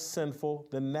more or less sinful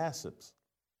than Nassib's.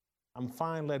 I'm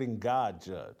fine letting God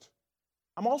judge.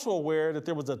 I'm also aware that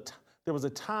there was a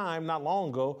time not long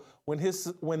ago when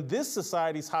this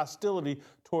society's hostility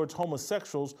towards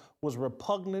homosexuals was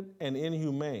repugnant and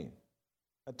inhumane.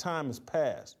 That time has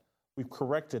passed. We've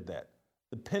corrected that.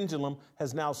 The pendulum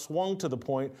has now swung to the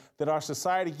point that our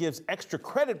society gives extra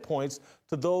credit points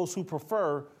to those who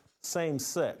prefer same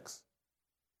sex.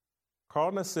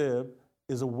 Carl Nassib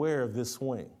is aware of this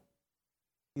swing.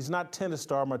 He's not tennis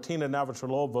star Martina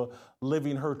Navratilova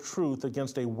living her truth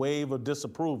against a wave of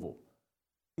disapproval.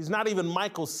 He's not even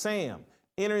Michael Sam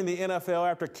entering the NFL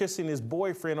after kissing his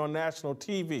boyfriend on national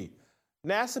TV.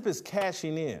 Nassib is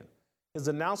cashing in. His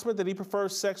announcement that he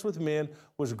prefers sex with men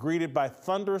was greeted by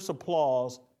thunderous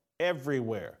applause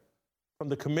everywhere, from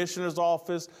the commissioner's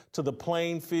office to the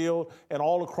playing field and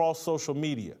all across social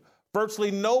media.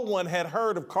 Virtually no one had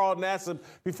heard of Carl Nassib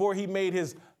before he made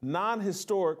his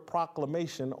non-historic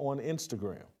proclamation on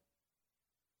Instagram.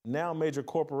 Now major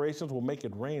corporations will make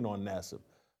it rain on Nassib.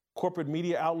 Corporate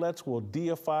media outlets will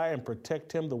deify and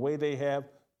protect him the way they have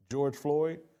George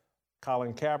Floyd,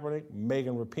 Colin Kaepernick,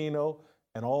 Megan Rapinoe,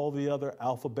 and all the other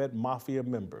Alphabet Mafia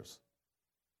members.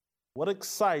 What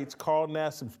excites Carl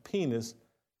Nassib's penis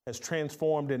has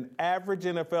transformed an average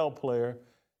NFL player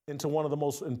into one of the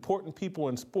most important people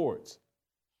in sports.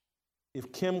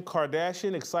 If Kim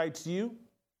Kardashian excites you,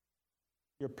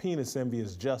 your penis envy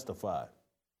is justified.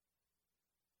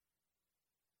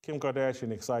 Kim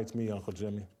Kardashian excites me, Uncle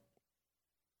Jimmy.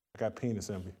 I got penis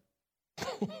envy.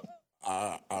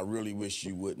 I really wish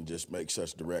you wouldn't just make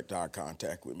such direct eye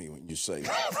contact with me when you say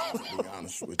that, to be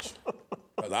honest with you.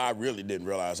 Because I really didn't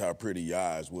realize how pretty your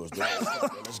eyes was.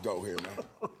 Let's go here,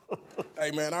 man.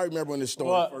 Hey, man, I remember when this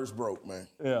story first broke, man.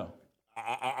 Yeah.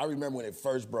 I remember when it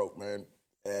first broke, man,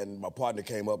 and my partner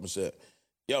came up and said,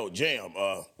 yo, Jam,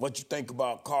 what you think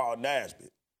about Carl Nassib?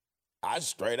 I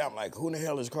straight up like, who in the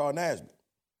hell is Carl Nassib?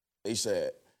 He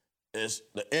said, it's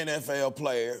the NFL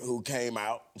player who came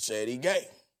out and said he gay.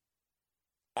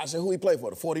 I said, who he play for,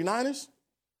 the 49ers?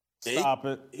 Stop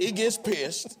it. He gets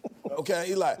pissed, okay?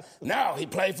 He like, now he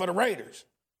played for the Raiders.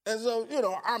 And so,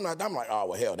 I'm like, oh,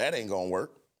 well, hell, that ain't gonna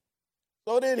work.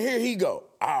 So then here he go.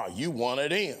 You one of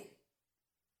them.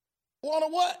 One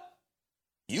of what?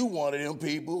 You one of them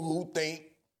people who think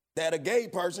that a gay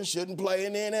person shouldn't play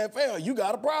in the NFL. You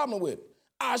got a problem with it.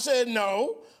 I said,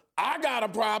 no. I got a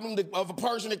problem of a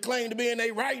person that claimed to be in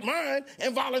their right mind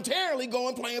and voluntarily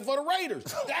going playing for the Raiders.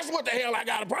 That's what the hell I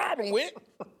got a problem with.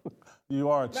 You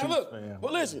are a Chiefs fan.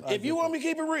 Well, listen, if you want me to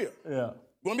keep it real, yeah,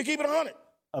 you want me to keep it 100?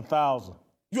 1,000.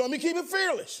 You want me to keep it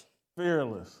fearless?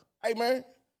 Fearless. Hey, man,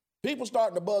 people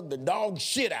starting to bug the dog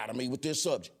shit out of me with this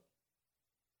subject.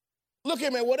 Look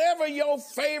at me, whatever your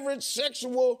favorite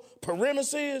sexual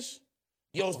premise is,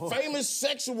 your famous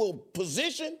sexual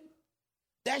position,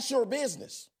 that's your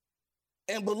business.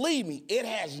 And believe me, it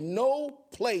has no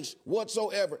place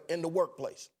whatsoever in the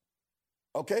workplace.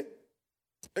 Okay?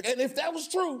 And if that was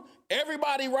true,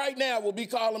 everybody right now will be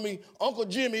calling me Uncle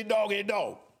Jimmy Doggy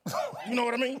Dog. You know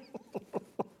what I mean?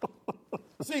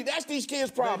 See, that's these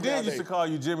kids' problem They nowadays. used to call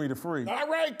you Jimmy the Freak. All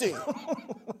right, then.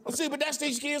 See, but that's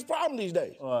these kids' problem these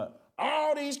days. What?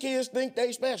 All these kids think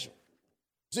they special.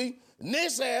 See,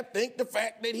 Nissab think the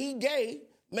fact that he gay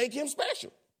make him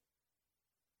special.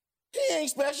 He ain't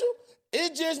special.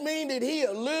 It just means that he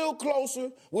a little closer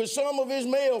with some of his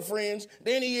male friends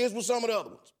than he is with some of the other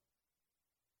ones.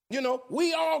 You know,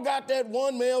 we all got that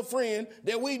one male friend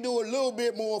that we do a little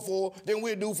bit more for than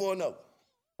we do for another.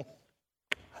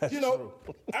 That's you know,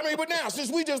 true. I mean, but now,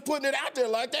 since we just putting it out there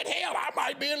like that, hell, I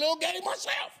might be a little gay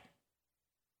myself.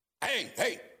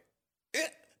 Hey,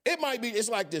 it might be, it's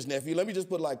like this, nephew. Let me just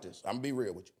put it like this. I'm gonna be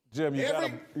real with you. Jim,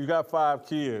 you got 5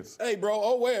 kids. Hey, bro,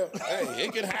 oh well. Hey,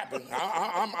 it can happen.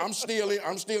 I'm still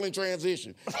in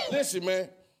transition. Listen, man,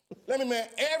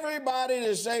 everybody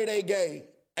that say they gay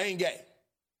ain't gay.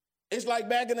 It's like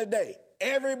back in the day.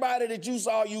 Everybody that you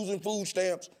saw using food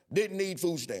stamps didn't need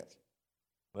food stamps.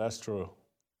 That's true.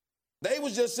 They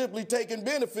was just simply taking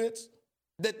benefits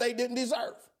that they didn't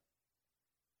deserve.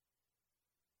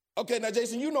 Okay, now,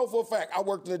 Jason, you know for a fact I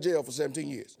worked in a jail for 17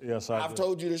 years. Yes, I've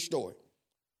told you this story.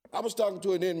 I was talking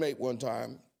to an inmate one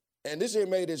time, and this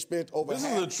inmate had spent over This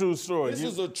is a true story. This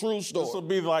is a true story. This will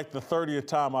be like the 30th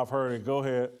time I've heard it. Go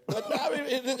ahead. But, I mean,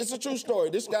 it's a true story.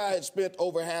 This guy had spent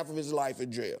over half of his life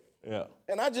in jail. Yeah.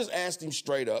 And I just asked him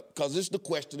straight up, because this is the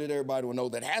question that everybody will know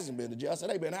that hasn't been to jail. I said,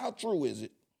 hey, man, how true is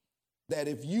it that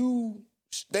if you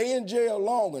stay in jail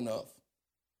long enough,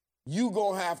 you're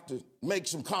going to have to make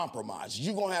some compromises.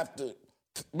 You're going to have to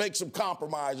make some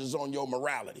compromises on your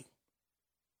morality.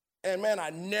 And, man, I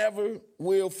never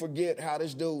will forget how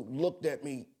this dude looked at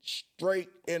me straight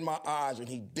in my eyes, and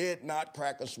he did not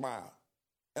crack a smile.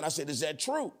 And I said, is that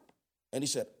true? And he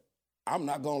said, I'm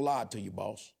not going to lie to you,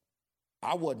 boss.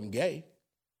 I wasn't gay.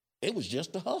 It was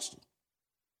just a hustle.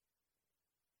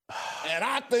 And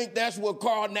I think that's what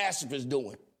Carl Nassib is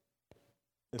doing.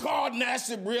 Carl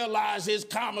Nassib realized his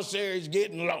commissary is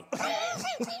getting low.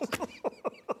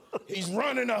 He's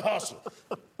running a hustle.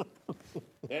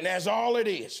 And that's all it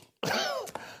is.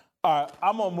 All right,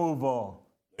 I'm going to move on.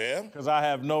 Yeah? Because I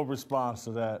have no response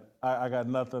to that. I got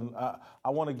nothing. I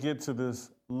want to get to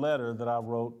this letter that I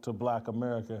wrote to Black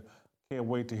America. Can't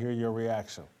wait to hear your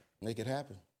reaction. Make it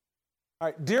happen. All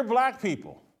right, dear Black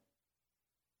people,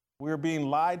 we're being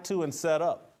lied to and set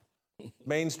up.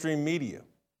 Mainstream media,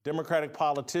 Democratic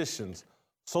politicians,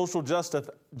 social justice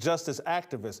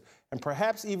activists, and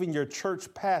perhaps even your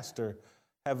church pastor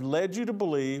have led you to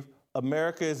believe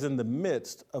America is in the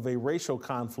midst of a racial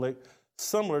conflict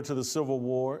similar to the Civil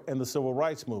War and the Civil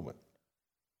Rights Movement.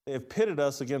 They have pitted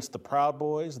us against the Proud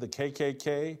Boys, the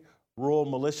KKK, rural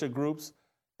militia groups,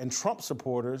 and Trump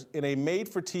supporters in a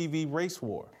made-for-TV race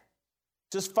war.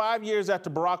 Just 5 years after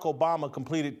Barack Obama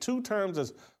completed 2 terms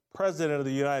as president of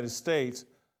the United States,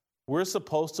 we're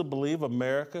supposed to believe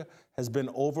America has been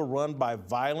overrun by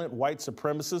violent white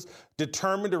supremacists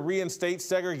determined to reinstate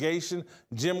segregation,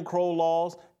 Jim Crow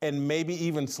laws, and maybe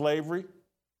even slavery?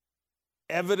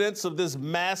 Evidence of this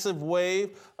massive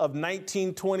wave of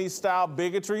 1920s-style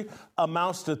bigotry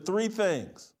amounts to 3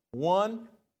 things. 1,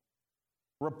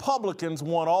 Republicans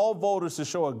want all voters to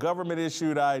show a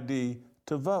government-issued ID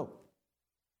to vote.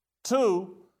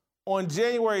 2, on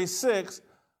January 6th,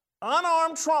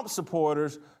 unarmed Trump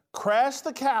supporters crashed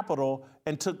the Capitol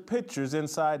and took pictures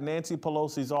inside Nancy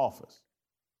Pelosi's office.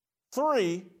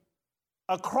 3,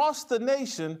 across the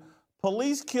nation,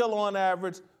 police kill on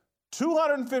average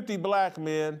 250 Black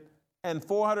men and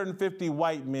 450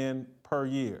 white men per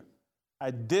year.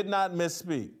 I did not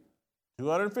misspeak.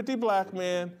 250 Black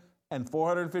men and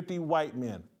 450 white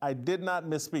men. I did not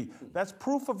misspeak. That's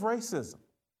proof of racism.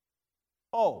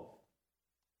 Oh,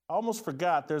 I almost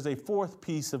forgot there's a 4th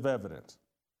piece of evidence.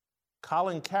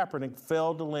 Colin Kaepernick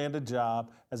failed to land a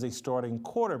job as a starting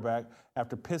quarterback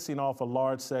after pissing off a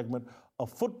large segment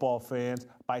of football fans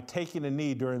by taking a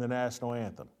knee during the national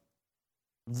anthem.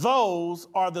 Those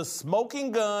are the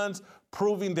smoking guns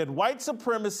proving that white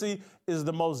supremacy is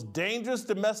the most dangerous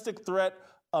domestic threat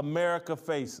America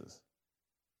faces.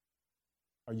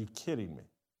 Are you kidding me?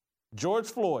 George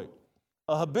Floyd,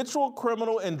 a habitual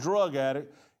criminal and drug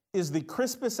addict, is the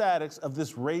crispest addict of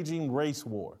this raging race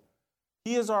war.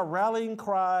 He is our rallying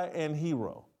cry and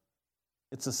hero.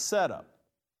 It's a setup.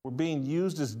 We're being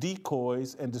used as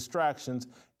decoys and distractions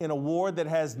in a war that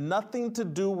has nothing to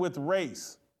do with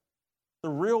race. The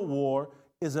real war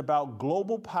is about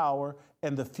global power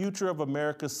and the future of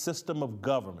America's system of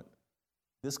government.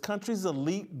 This country's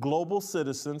elite global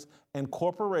citizens and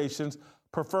corporations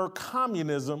prefer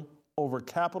communism over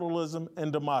capitalism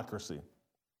and democracy.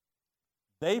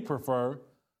 They prefer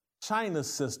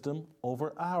China's system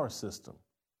over our system.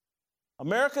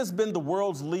 America has been the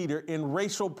world's leader in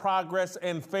racial progress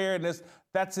and fairness.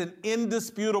 That's an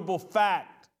indisputable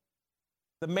fact.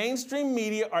 The mainstream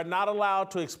media are not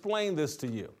allowed to explain this to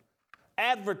you.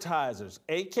 Advertisers,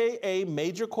 AKA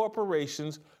major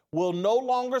corporations, will no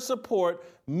longer support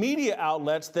media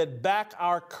outlets that back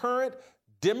our current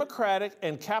democratic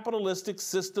and capitalistic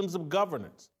systems of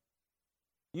governance.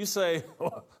 You say,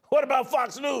 what about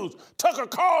Fox News, Tucker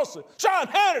Carlson, Sean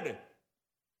Hannity?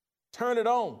 Turn it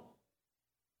on.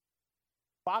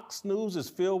 Fox News is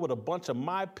filled with a bunch of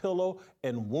MyPillow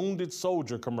and Wounded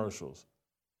Soldier commercials.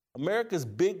 America's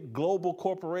big global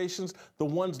corporations, the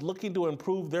ones looking to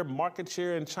improve their market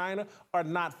share in China, are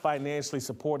not financially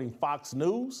supporting Fox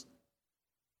News.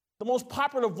 The most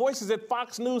popular voices at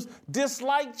Fox News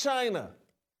dislike China.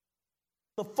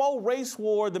 The faux race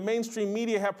war the mainstream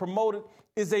media have promoted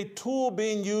is a tool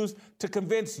being used to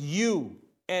convince you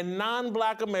and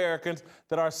non-black Americans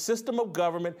that our system of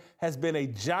government has been a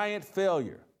giant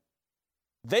failure.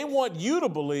 They want you to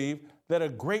believe that a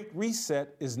great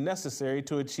reset is necessary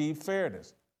to achieve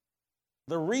fairness.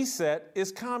 The reset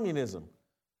is communism,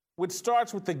 which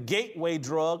starts with the gateway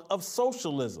drug of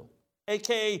socialism,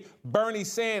 aka Bernie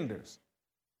Sanders.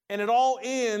 And it all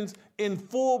ends in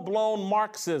full-blown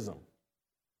Marxism.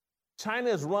 China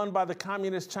is run by the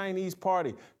Communist Chinese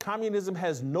Party. Communism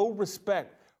has no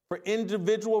respect for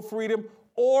individual freedom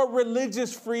or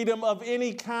religious freedom of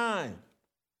any kind.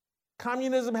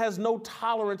 Communism has no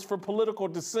tolerance for political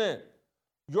dissent.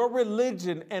 Your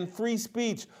religion and free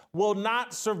speech will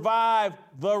not survive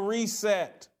the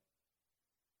reset.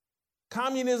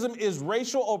 Communism is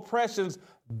racial oppression's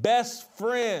best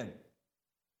friend.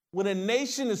 When a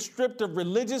nation is stripped of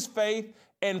religious faith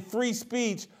and free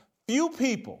speech, few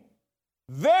people,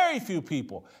 very few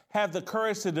people, have the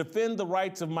courage to defend the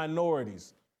rights of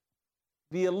minorities.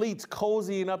 The elites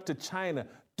cozying up to China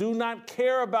do not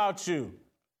care about you.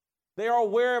 They are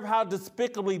aware of how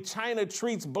despicably China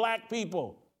treats black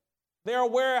people. They are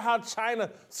aware of how China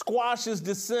squashes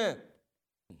dissent.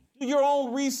 Do your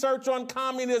own research on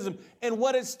communism and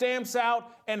what it stamps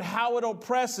out and how it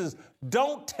oppresses.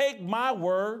 Don't take my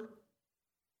word.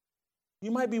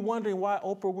 You might be wondering why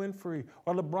Oprah Winfrey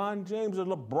or LeBron James or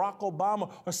Barack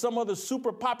Obama or some other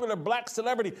super popular black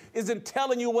celebrity isn't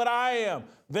telling you what I am.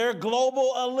 They're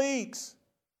global elites.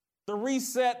 The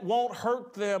reset won't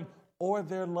hurt them or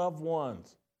their loved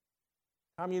ones.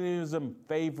 Communism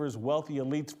favors wealthy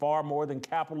elites far more than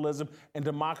capitalism and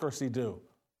democracy do.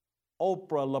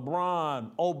 Oprah, LeBron,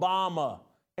 Obama,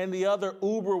 and the other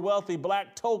uber-wealthy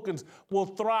black tokens will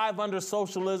thrive under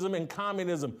socialism and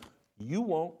communism. You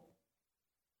won't.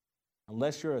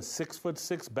 Unless you're a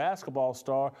 6'6" basketball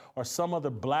star or some other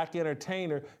black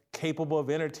entertainer capable of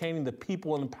entertaining the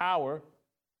people in power.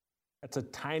 That's a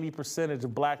tiny percentage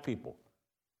of black people.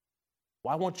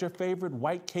 Why won't your favorite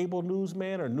white cable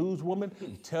newsman or newswoman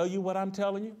tell you what I'm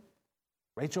telling you?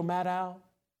 Rachel Maddow,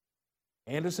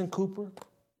 Anderson Cooper,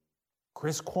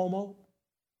 Chris Cuomo,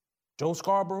 Joe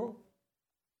Scarborough.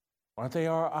 Aren't they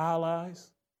our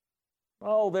allies?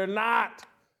 No, they're not.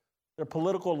 They're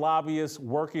political lobbyists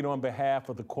working on behalf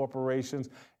of the corporations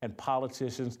and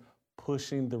politicians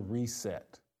pushing the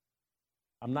reset.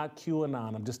 I'm not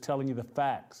QAnon, I'm just telling you the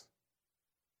facts.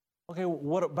 Okay,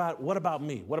 what about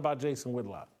me? What about Jason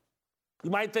Whitlock? You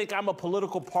might think I'm a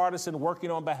political partisan working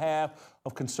on behalf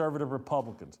of conservative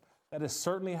Republicans. That is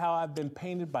certainly how I've been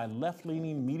painted by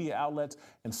left-leaning media outlets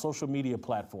and social media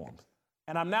platforms.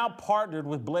 And I'm now partnered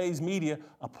with Blaze Media,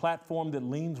 a platform that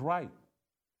leans right.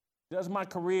 Judge my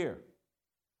career.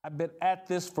 I've been at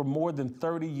this for more than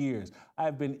 30 years. I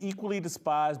have been equally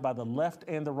despised by the left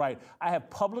and the right. I have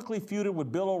publicly feuded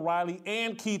with Bill O'Reilly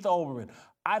and Keith Olbermann.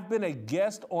 I've been a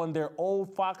guest on their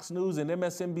old Fox News and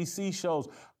MSNBC shows.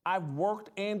 I've worked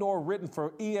and or written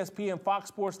for ESPN, Fox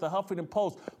Sports, The Huffington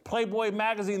Post, Playboy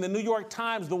Magazine, The New York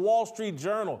Times, The Wall Street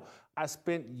Journal. I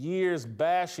spent years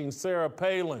bashing Sarah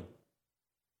Palin.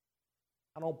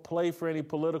 I don't play for any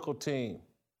political team.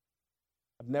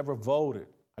 I've never voted.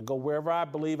 I go wherever I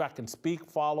believe I can speak,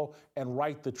 follow, and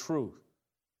write the truth.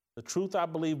 The truth I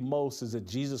believe most is that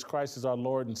Jesus Christ is our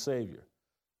Lord and Savior.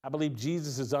 I believe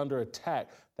Jesus is under attack.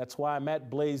 That's why I'm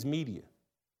at Blaze Media.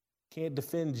 Can't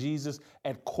defend Jesus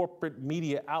at corporate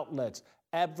media outlets.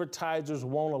 Advertisers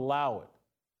won't allow it.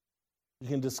 You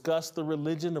can discuss the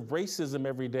religion of racism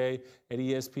every day at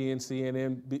ESPN,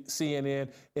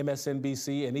 CNN,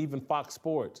 MSNBC, and even Fox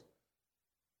Sports.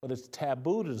 But it's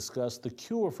taboo to discuss the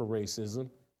cure for racism,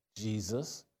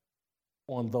 Jesus,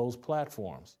 on those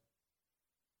platforms.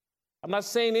 I'm not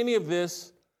saying any of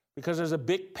this because there's a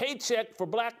big paycheck for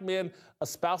black men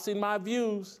espousing my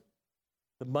views.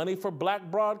 The money for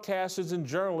black broadcasters and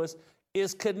journalists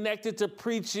is connected to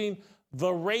preaching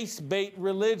the race-bait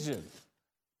religion.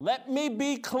 Let me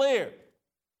be clear.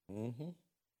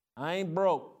 I ain't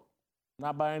broke,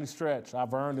 not by any stretch.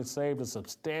 I've earned and saved a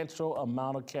substantial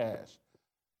amount of cash.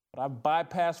 But I've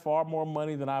bypassed far more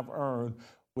money than I've earned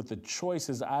with the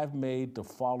choices I've made to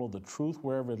follow the truth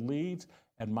wherever it leads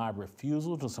and my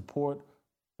refusal to support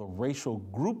the racial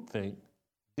groupthink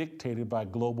dictated by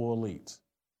global elites.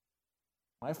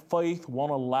 My faith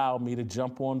won't allow me to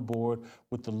jump on board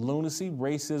with the lunacy,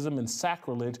 racism, and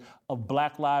sacrilege of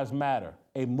Black Lives Matter,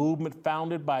 a movement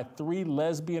founded by 3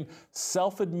 lesbian,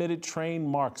 self-admitted trained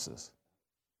Marxists.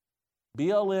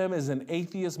 BLM is an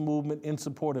atheist movement in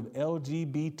support of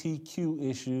LGBTQ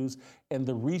issues and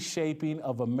the reshaping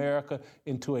of America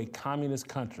into a communist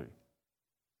country.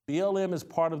 BLM is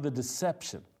part of the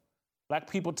deception. Black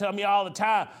people tell me all the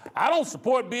time, I don't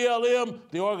support BLM,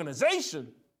 the organization,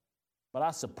 but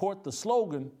I support the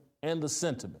slogan and the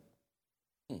sentiment.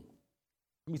 Let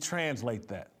me translate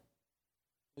that.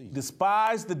 Please.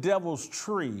 Despise the devil's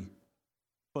tree,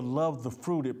 but love the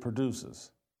fruit it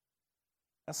produces.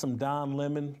 That's some Don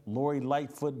Lemon, Lori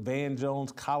Lightfoot, Van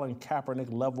Jones, Colin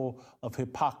Kaepernick level of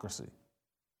hypocrisy.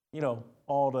 You know,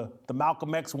 all the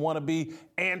Malcolm X wannabe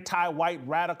anti-white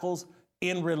radicals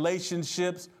in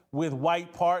relationships with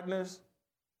white partners.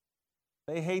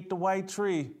 They hate the white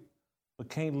tree, but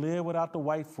can't live without the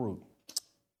white fruit.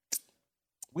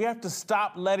 We have to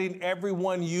stop letting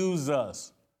everyone use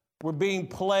us. We're being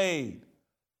played.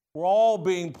 We're all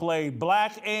being played,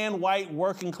 black and white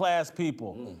working class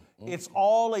people. It's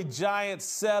all a giant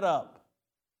setup.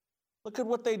 Look at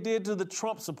what they did to the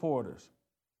Trump supporters.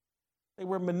 They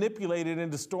were manipulated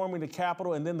into storming the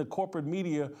Capitol, and then the corporate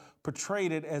media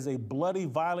portrayed it as a bloody,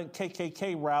 violent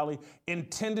KKK rally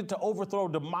intended to overthrow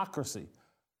democracy.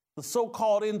 The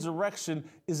so-called insurrection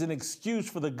is an excuse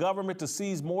for the government to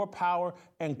seize more power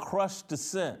and crush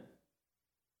dissent.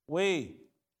 We,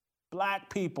 black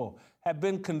people, have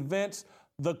been convinced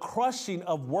the crushing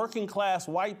of working class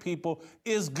white people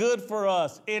is good for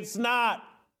us. It's not.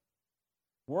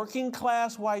 Working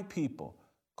class white people,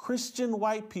 Christian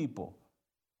white people,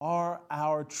 are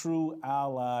our true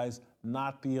allies,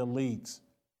 not the elites.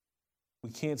 We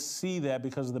can't see that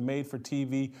because of the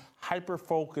made-for-TV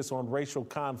hyper-focus on racial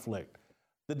conflict.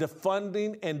 The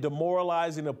defunding and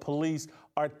demoralizing of police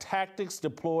are tactics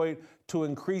deployed to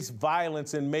increase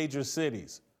violence in major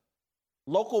cities.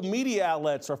 Local media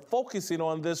outlets are focusing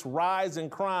on this rise in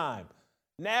crime.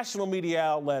 National media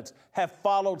outlets have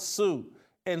followed suit,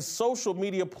 and social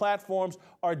media platforms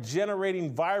are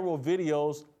generating viral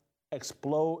videos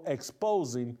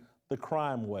exposing the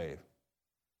crime wave.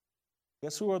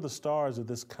 Guess who are the stars of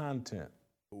this content?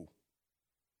 Ooh.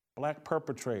 Black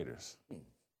perpetrators.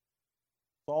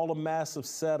 It's all a massive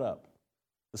setup.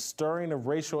 The stirring of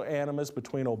racial animus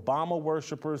between Obama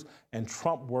worshipers and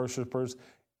Trump worshipers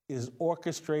is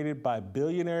orchestrated by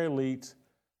billionaire elites,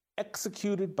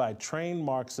 executed by trained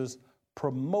Marxists,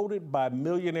 promoted by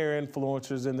millionaire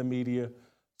influencers in the media,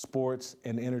 sports,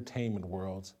 and entertainment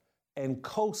worlds, and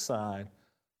co-signed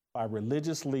by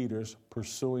religious leaders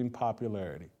pursuing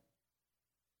popularity.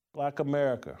 Black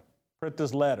America, print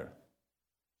this letter,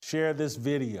 share this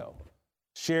video,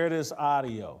 share this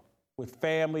audio with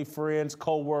family, friends,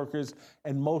 co-workers,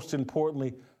 and most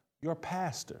importantly, your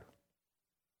pastor.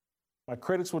 My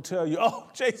critics will tell you, oh,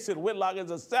 Jason Whitlock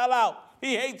is a sellout.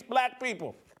 He hates black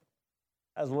people.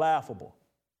 That's laughable.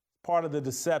 Part of the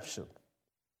deception.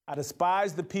 I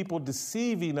despise the people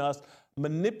deceiving us,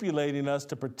 manipulating us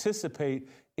to participate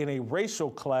in a racial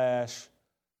clash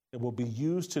that will be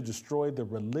used to destroy the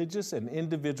religious and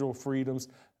individual freedoms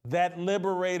that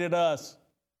liberated us.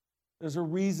 There's a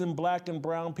reason black and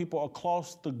brown people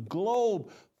across the globe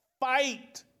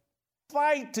fight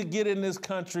to get in this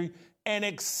country and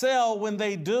excel when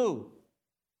they do.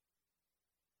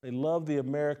 They love the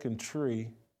American tree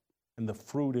and the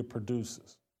fruit it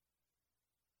produces.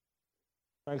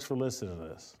 Thanks for listening to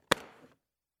this.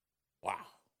 Wow.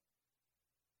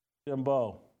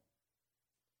 Jimbo,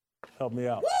 help me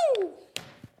out. Woo!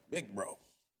 Big bro.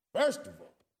 First of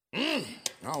all, I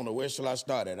don't know where shall I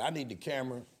start at. I need the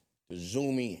camera to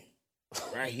zoom in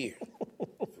right here.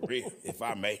 For real, if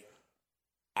I may.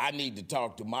 I need to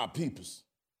talk to my peoples.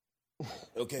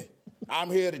 Okay? I'm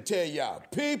here to tell y'all,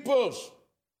 peoples,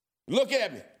 look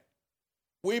at me.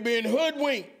 We've been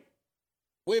hoodwinked.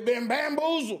 We've been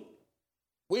bamboozled.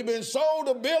 We've been sold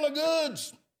a bill of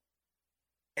goods.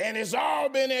 And it's all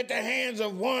been at the hands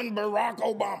of one Barack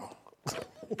Obama.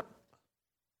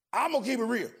 I'm going to keep it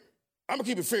real. I'm going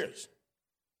to keep it fearless.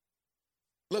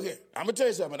 Look here, I'm going to tell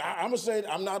you something. I'm going to say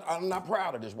I'm not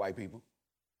proud of this, white people.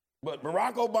 But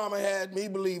Barack Obama had me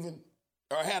believing,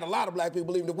 or had a lot of black people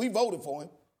believing that we voted for him,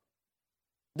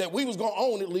 that we was going to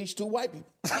own at least 2 white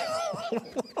people.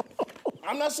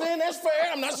 I'm not saying that's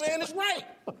fair. I'm not saying it's right.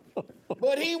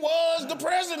 But he was the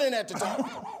president at the time.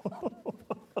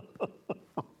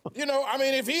 You know, I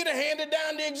mean, if he'd have handed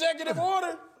down the executive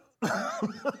order,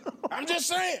 I'm just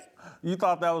saying. You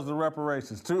thought that was the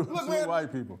reparations, too? Look, man,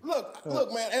 white people.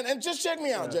 Look, man, and just check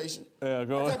me out, Jason. Yeah,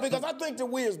 go ahead. Because I think that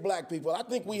we as black people, I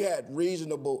think we had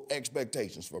reasonable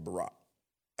expectations for Barack.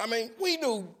 I mean, we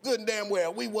knew good and damn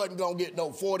well we wasn't going to get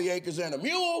no 40 acres and a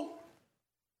mule.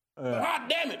 But hot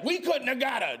damn it, we couldn't have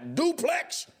got a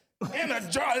duplex and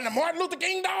a Martin Luther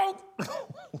King dog.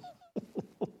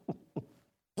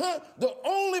 The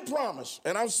only promise,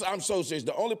 and I'm so serious,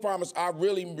 the only promise I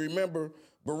really remember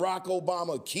Barack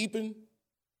Obama keeping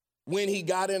when he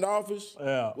got in office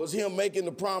was him making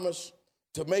the promise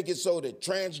to make it so that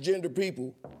transgender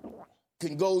people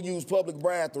can go use public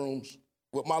bathrooms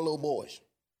with my little boys.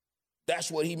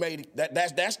 That's what he made.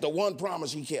 That's the one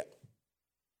promise he kept.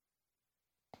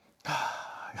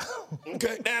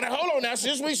 Okay, now hold on. Now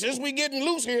since we getting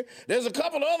loose here, there's a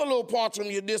couple other little parts from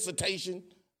your dissertation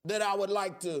that I would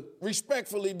like to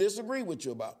respectfully disagree with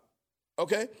you about.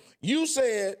 Okay, you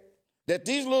said that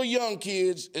these little young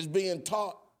kids is being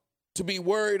taught to be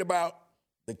worried about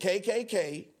the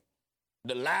KKK,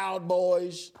 the Loud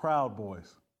Boys, Proud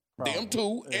Boys, them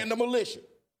two, and the militia,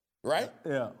 right?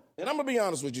 Yeah. And I'm gonna be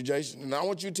honest with you, Jason, and I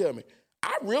want you to tell me,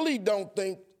 I really don't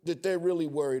think that they're really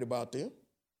worried about them.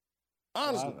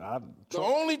 Honestly, the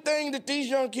only thing that these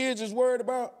young kids is worried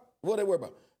about, what they worried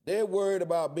about? They're worried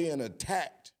about being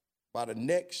attacked by the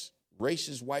next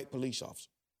racist white police officer.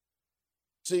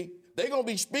 See, they're going to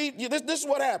be speeding. This is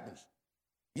what happens.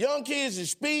 Young kids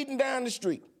is speeding down the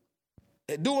street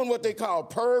and doing what they call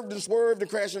perved and swerved and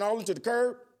crashing all into the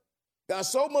curb. Got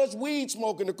so much weed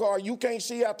smoke in the car, you can't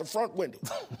see out the front window.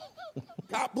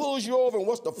 Cop pulls you over, and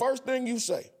what's the first thing you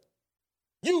say?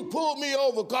 You pulled me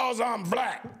over because I'm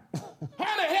black.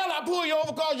 How the hell I pull you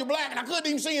over because you're black and I couldn't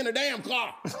even see in the damn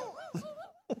car?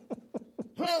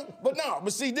 Huh?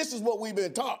 But see, this is what we've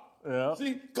been taught. Yeah.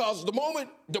 See, because the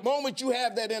moment you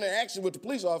have that interaction with the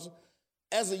police officer,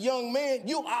 as a young man,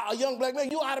 a young black man,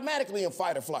 you automatically in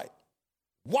fight or flight.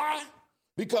 Why?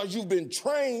 Because you've been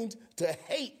trained to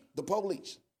hate the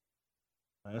police.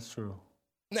 That's true.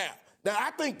 Now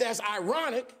I think that's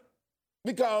ironic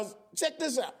because check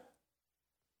this out.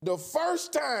 The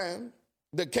first time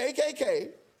the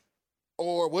KKK,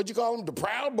 or what'd you call them, the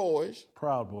Proud Boys,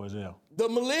 yeah, the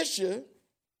militia,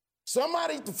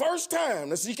 somebody the first time.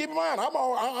 Now see, keep in mind, I'm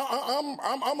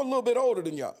a little bit older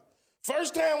than y'all.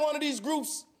 First time one of these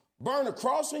groups burn a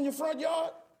cross in your front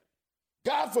yard,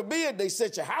 God forbid they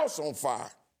set your house on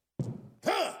fire.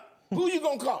 Huh? Who you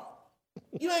gonna call?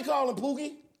 You ain't calling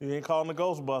Pookie. You ain't calling the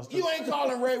Ghostbusters. You ain't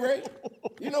calling Ray Ray.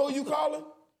 You know who you calling?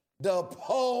 The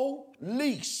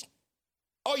police.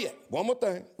 Oh, yeah. One more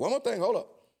thing. Hold up.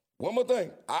 One more thing.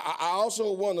 I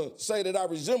also want to say that I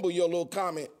resemble your little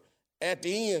comment at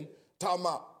the end talking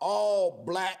about all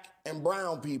black and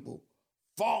brown people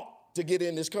fought to get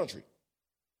in this country.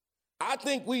 I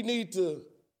think we need to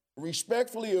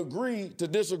respectfully agree to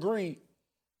disagree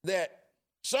that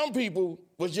some people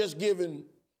was just given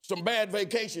some bad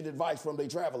vacation advice from their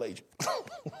travel agent.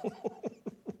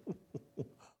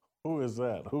 Who is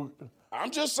that?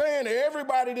 I'm just saying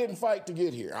everybody didn't fight to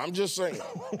get here. I'm just saying.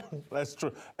 That's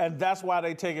true. And that's why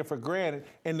they take it for granted.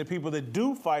 And the people that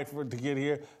do fight to get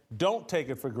here don't take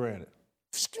it for granted.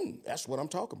 That's what I'm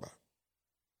talking about.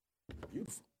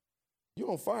 Beautiful.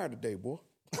 You're on fire today, boy.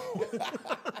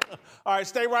 All right,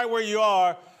 stay right where you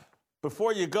are.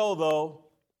 Before you go, though,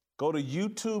 go to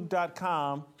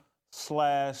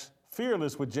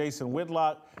youtube.com/fearless with Jason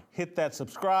Whitlock. Hit that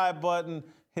subscribe button.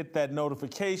 Hit that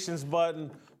notifications button.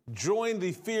 Join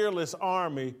the Fearless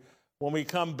Army. When we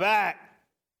come back,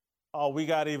 we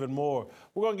got even more.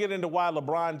 We're going to get into why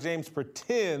LeBron James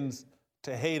pretends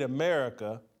to hate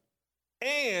America.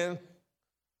 And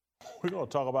we're going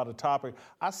to talk about a topic.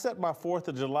 I set my 4th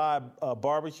of July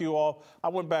barbecue off. I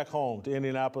went back home to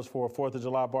Indianapolis for a 4th of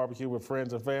July barbecue with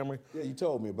friends and family. Yeah, you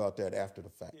told me about that after the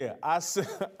fact. Yeah, I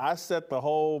set the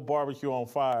whole barbecue on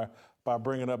fire by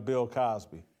bringing up Bill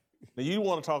Cosby. Now, you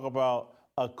want to talk about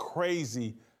a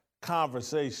crazy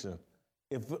conversation.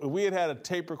 If we had a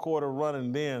tape recorder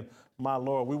running then, my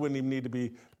Lord, we wouldn't even need to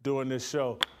be doing this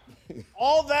show.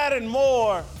 All that and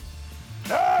more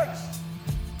next.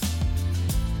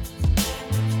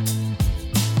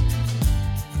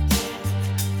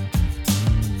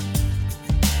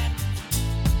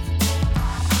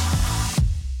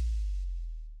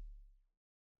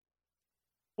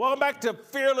 Welcome back to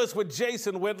Fearless with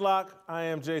Jason Whitlock. I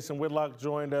am Jason Whitlock,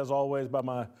 joined as always by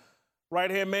my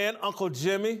right-hand man, Uncle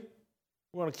Jimmy.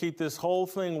 We're going to keep this whole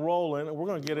thing rolling, and we're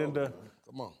going to get into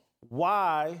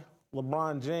why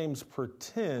LeBron James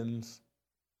pretends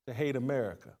to hate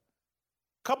America.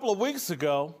 A couple of weeks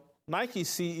ago, Nike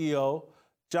CEO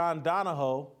John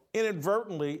Donahoe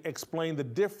inadvertently explained the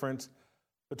difference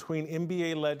between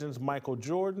NBA legends Michael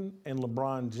Jordan and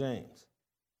LeBron James.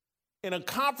 In a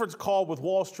conference call with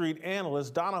Wall Street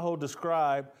analysts, Donahoe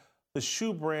described the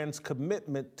shoe brand's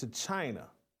commitment to China,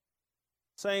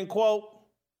 saying, quote,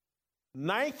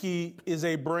 Nike is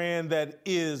a brand that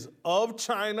is of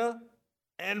China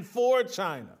and for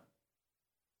China.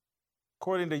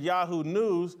 According to Yahoo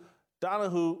News,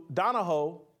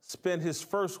 Donahoe spent his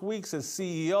first weeks as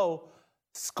CEO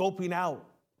scoping out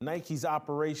Nike's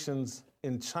operations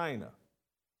in China.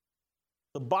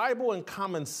 The Bible and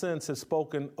common sense has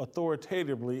spoken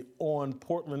authoritatively on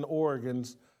Portland,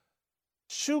 Oregon's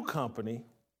shoe company,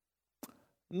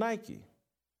 Nike.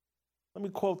 Let me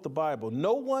quote the Bible.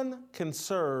 No one can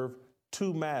serve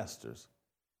two masters.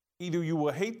 Either you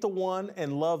will hate the one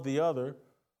and love the other,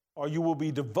 or you will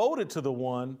be devoted to the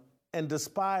one and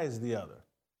despise the other.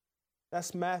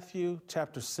 That's Matthew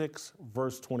chapter 6,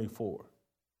 verse 24.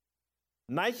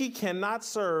 Nike cannot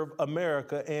serve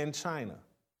America and China.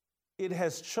 It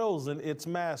has chosen its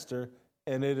master,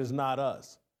 and it is not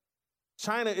us.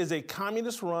 China is a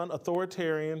communist-run,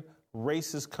 authoritarian,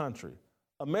 racist country.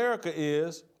 America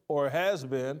is, or has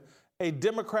been, a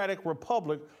democratic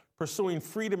republic pursuing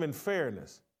freedom and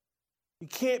fairness. You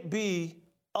can't be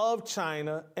of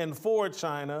China and for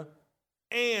China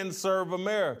and serve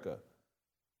America.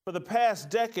 For the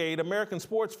past decade, American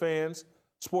sports fans,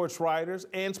 sports writers,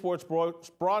 and sports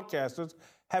broadcasters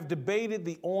have debated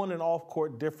the on- and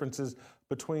off-court differences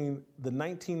between the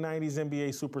 1990s NBA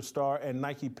superstar and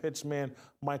Nike pitchman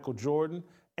Michael Jordan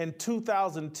and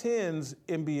 2010's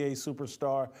NBA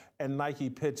superstar and Nike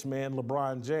pitchman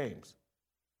LeBron James.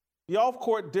 The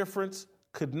off-court difference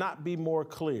could not be more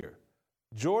clear.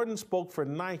 Jordan spoke for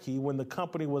Nike when the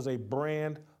company was a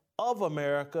brand of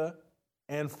America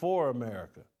and for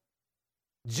America.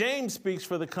 James speaks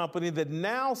for the company that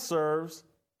now serves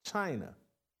China.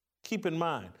 Keep in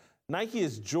mind, Nike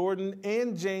is Jordan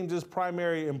and James's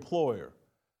primary employer.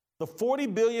 The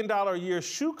 $40 billion a year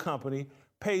shoe company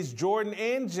pays Jordan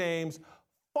and James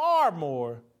far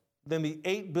more than the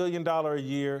 $8 billion a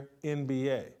year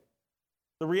NBA.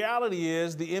 The reality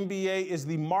is the NBA is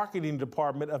the marketing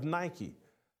department of Nike.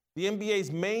 The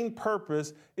NBA's main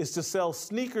purpose is to sell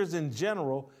sneakers in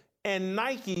general and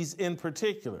Nikes in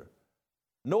particular.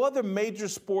 No other major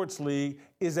sports league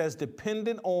is as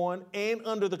dependent on and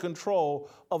under the control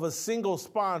of a single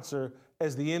sponsor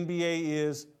as the NBA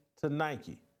is to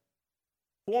Nike.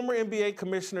 Former NBA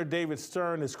Commissioner David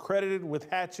Stern is credited with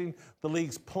hatching the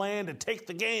league's plan to take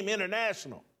the game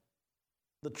international.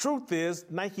 The truth is,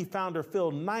 Nike founder Phil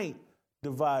Knight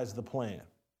devised the plan.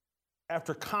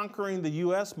 After conquering the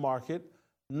U.S. market,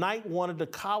 Knight wanted to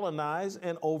colonize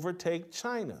and overtake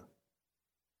China.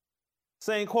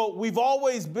 Saying, quote, we've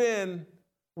always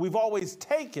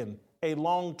taken a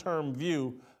long-term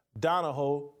view,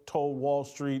 Donahoe told Wall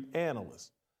Street analysts.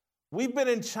 We've been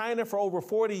in China for over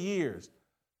 40 years.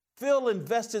 Phil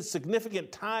invested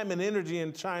significant time and energy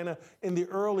in China in the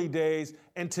early days,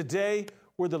 and today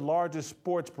we're the largest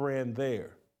sports brand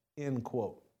there, end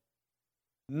quote.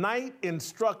 Knight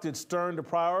instructed Stern to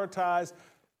prioritize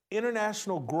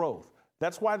international growth.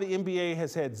 That's why the NBA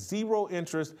has had zero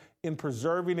interest in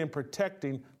preserving and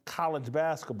protecting college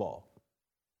basketball.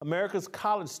 America's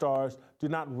college stars do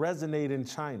not resonate in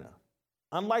China.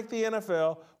 Unlike the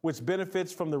NFL, which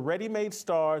benefits from the ready-made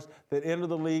stars that enter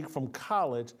the league from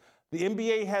college, the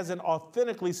NBA hasn't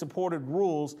authentically supported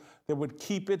rules that would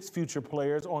keep its future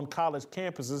players on college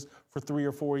campuses for 3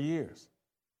 or 4 years.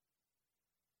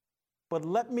 But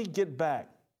let me get back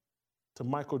to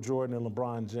Michael Jordan and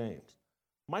LeBron James.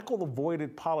 Michael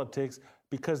avoided politics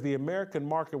because the American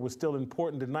market was still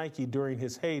important to Nike during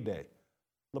his heyday.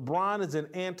 LeBron is an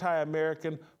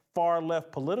anti-American,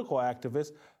 far-left political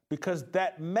activist because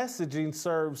that messaging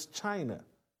serves China,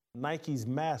 Nike's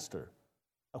master.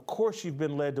 Of course, you've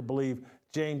been led to believe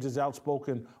James is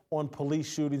outspoken on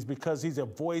police shootings because he's a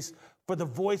voice for the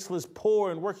voiceless,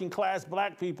 poor, and working class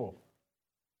black people.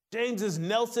 James is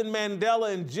Nelson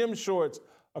Mandela in gym shorts,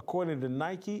 according to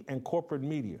Nike and corporate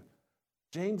media.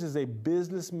 James is a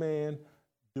businessman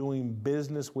doing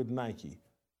business with Nike.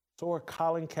 So are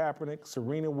Colin Kaepernick,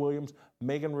 Serena Williams,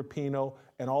 Megan Rapinoe,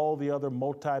 and all the other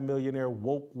multimillionaire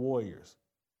woke warriors.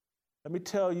 Let me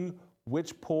tell you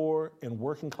which poor and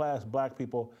working class black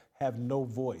people have no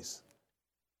voice.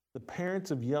 The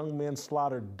parents of young men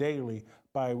slaughtered daily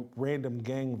by random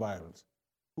gang violence.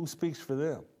 Who speaks for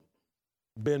them?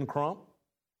 Ben Crump?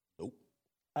 Nope.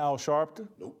 Al Sharpton?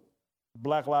 Nope.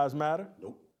 Black Lives Matter?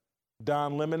 Nope.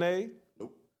 Don Lemonade?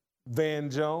 Nope. Van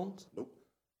Jones? Nope.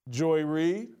 Joy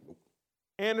Reid? Nope.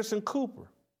 Anderson Cooper?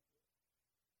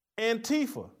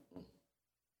 Antifa?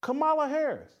 Kamala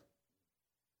Harris?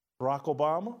 Barack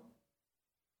Obama?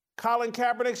 Colin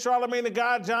Kaepernick, Charlamagne the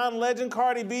God, John Legend,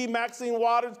 Cardi B, Maxine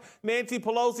Waters, Nancy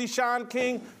Pelosi, Sean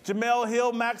King, Jamel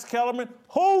Hill, Max Kellerman.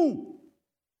 Who?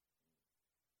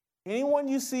 Anyone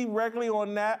you see regularly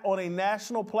on a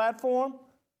national platform?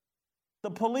 The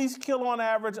police kill on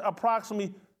average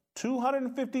approximately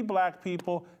 250 black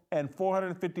people and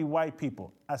 450 white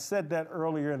people. I said that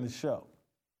earlier in the show.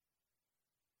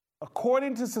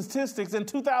 According to statistics, in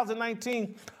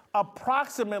 2019,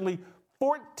 approximately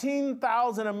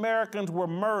 14,000 Americans were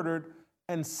murdered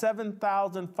and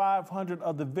 7,500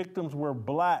 of the victims were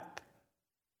black.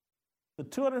 The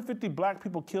 250 black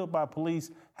people killed by police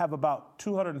have about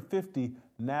 250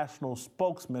 national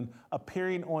spokesmen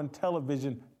appearing on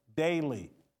television daily.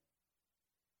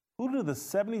 Who do the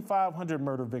 7,500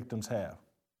 murder victims have?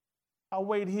 I'll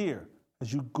wait here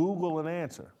as you Google an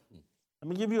answer. Let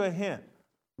me give you a hint.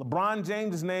 LeBron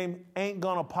James' name ain't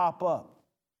gonna pop up.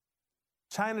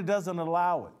 China doesn't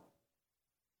allow it.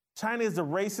 China is a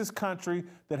racist country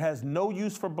that has no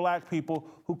use for black people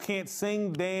who can't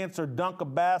sing, dance, or dunk a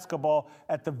basketball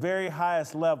at the very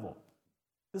highest level.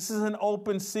 This is an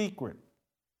open secret.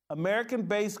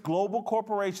 American-based global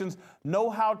corporations know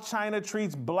how China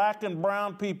treats black and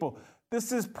brown people.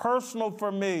 This is personal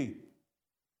for me.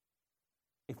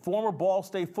 A former Ball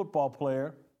State football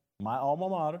player, my alma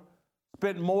mater,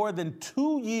 spent more than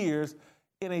 2 years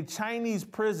in a Chinese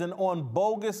prison on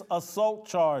bogus assault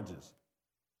charges.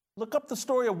 Look up the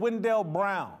story of Wendell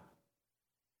Brown.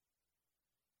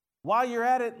 While you're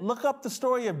at it, look up the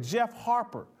story of Jeff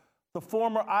Harper, the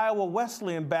former Iowa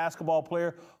Wesleyan basketball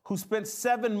player who spent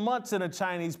 7 months in a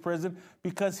Chinese prison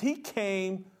because he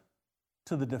came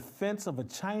to the defense of a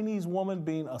Chinese woman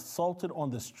being assaulted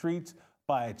on the streets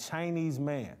by a Chinese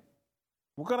man.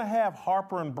 We're going to have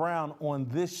Harper and Brown on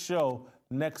this show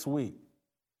next week.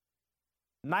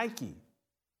 Nike,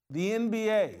 the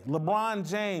NBA, LeBron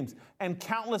James, and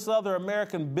countless other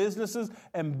American businesses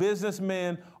and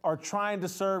businessmen are trying to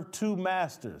serve two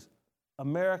masters,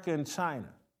 America and China.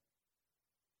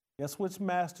 Guess which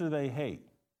master they hate?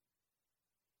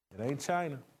 It ain't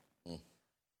China.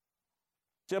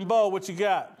 Jimbo, what you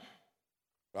got?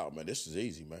 Oh, man, this is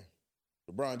easy, man.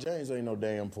 LeBron James ain't no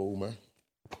damn fool, man.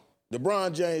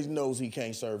 LeBron James knows he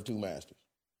can't serve two masters,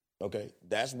 okay?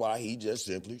 That's why he just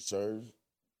simply serves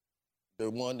the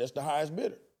one that's the highest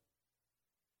bidder.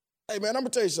 Hey, man, I'm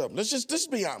going to tell you something. Let's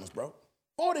just be honest, bro.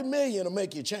 $40 million will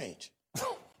make you change.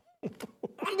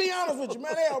 I'm be honest with you,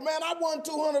 man. Hell, man, I won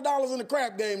 $200 in the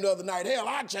crap game the other night. Hell,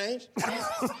 I changed.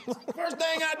 First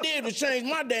thing I did was change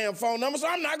my damn phone number, so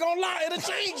I'm not going to lie. It'll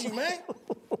change you, man.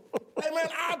 Hey, man,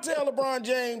 I'll tell LeBron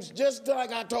James just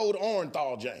like I told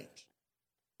Orenthal James.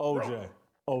 OJ,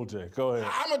 go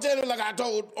ahead. I'm going to tell you like I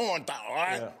told Orenthal, all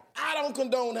right? Yeah. I don't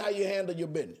condone how you handle your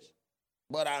business,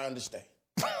 but I understand.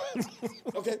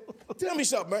 Okay? Tell me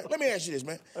something, man. Let me ask you this,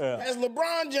 man. Yeah. Has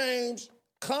LeBron James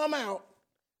come out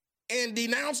and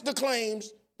denounced the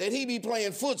claims that he be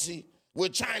playing footsie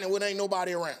with China when ain't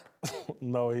nobody around?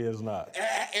 No, he is not.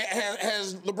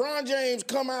 Has LeBron James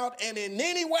come out and in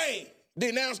any way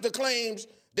denounced the claims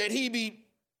that he be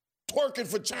twerking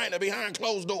for China behind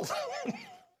closed doors?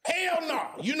 Hell no.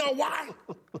 You know why?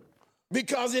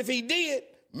 Because if he did,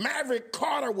 Maverick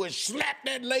Carter would slap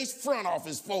that lace front off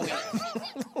his forehead.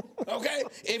 Okay?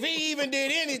 If he even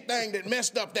did anything that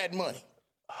messed up that money.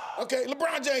 Okay?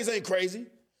 LeBron James ain't crazy.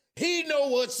 He know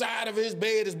what side of his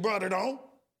bed his brother on.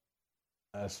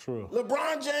 That's true.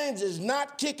 LeBron James is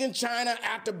not kicking China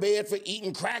out the bed for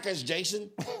eating crackers,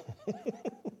 Jason.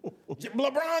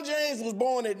 LeBron James was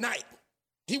born at night.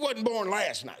 He wasn't born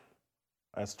last night.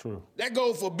 That's true. That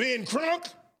go for Ben Crump.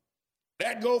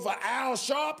 That go for Al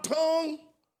Sharpton.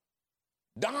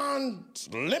 Don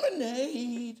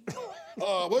Lemonade.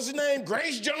 What's his name?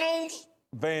 Grace Jones.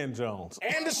 Van Jones.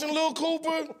 Anderson Lil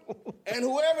Cooper, and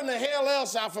whoever in the hell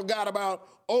else I forgot about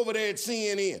over there at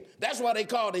CNN. That's why they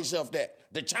call themselves that,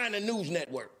 the China News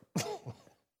Network.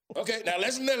 Okay, now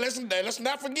let's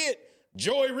not forget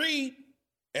Joy Reid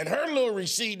and her little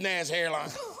receding ass hairline.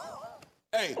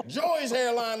 Hey, Joy's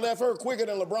hairline left her quicker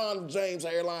than LeBron James'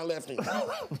 hairline left him.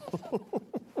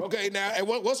 Okay, now, and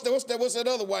what's that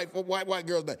other white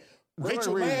girl's name?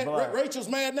 Rachel's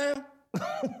mad now?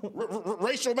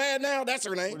 Rachel Mad Now, that's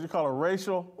her name. What do you call her,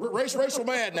 Rachel? Rachel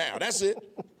Mad Now, that's it.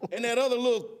 And that other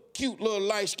little cute little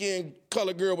light-skinned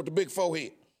colored girl with the big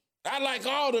forehead. I like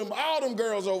all them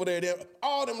girls over there,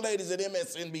 all them ladies at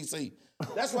MSNBC.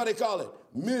 That's why they call it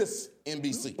Miss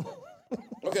NBC.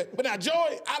 Okay, but now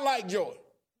Joy, I like Joy.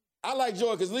 I like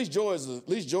Joy because at least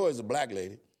Joy is a black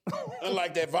lady.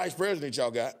 Unlike that vice president y'all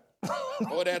got.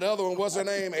 Or that other one, what's her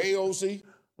name? AOC?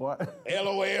 What?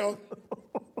 LOL?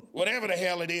 Whatever the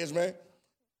hell it is, man.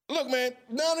 Look, man,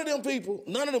 none of them people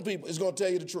is gonna tell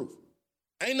you the truth.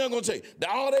 Ain't nothing gonna tell you.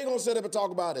 All they gonna sit up and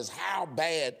talk about is how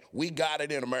bad we got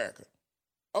it in America.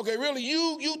 Okay, really,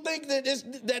 you think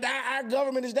that our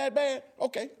government is that bad?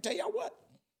 Okay, tell y'all what.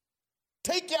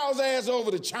 Take y'all's ass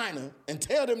over to China and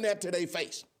tell them that to their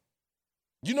face.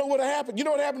 You know what'll happen? You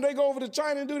know what happened? They go over to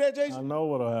China and do that, Jason? I know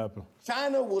what'll happen.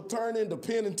 China will turn into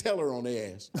Penn and Teller on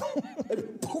their ass.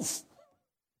 Poof.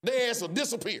 Their ass will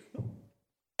disappear.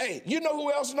 Hey, you know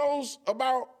who else knows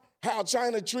about how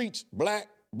China treats black,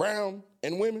 brown,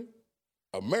 and women?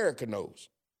 America knows.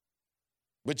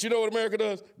 But you know what America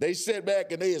does? They sit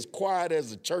back and they as quiet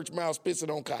as a church mouse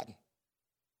pissing on cotton.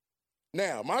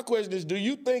 Now, my question is, do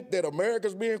you think that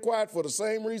America's being quiet for the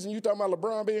same reason you talking about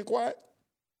LeBron being quiet?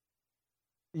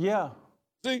 Yeah.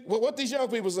 See, well, what these young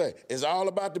people say, it's all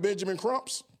about the Benjamin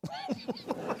Crumps.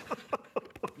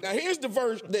 Now, here's the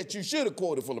verse that you should have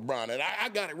quoted for LeBron, and I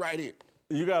got it right here.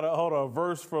 You got a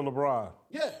verse for LeBron.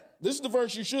 Yeah, this is the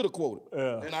verse you should have quoted.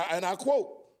 Yeah. And I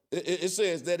quote, it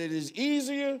says that it is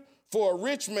easier for a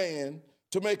rich man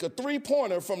to make a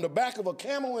three-pointer from the back of a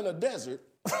camel in a desert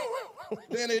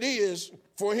than it is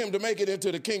for him to make it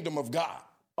into the kingdom of God.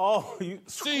 Oh,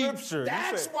 scripture. See,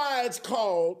 that's why it's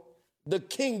called the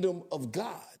kingdom of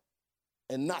God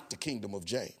and not the kingdom of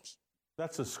James.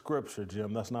 That's a scripture,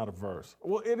 Jim. That's not a verse.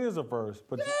 Well, it is a verse,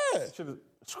 but yeah.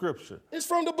 Scripture. It's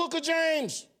from the book of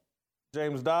James.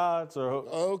 James Dodds or...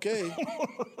 Okay.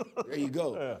 There you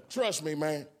go. Yeah. Trust me,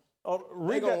 man. Oh,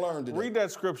 They're going to learn today. Read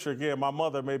that scripture again. My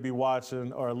mother may be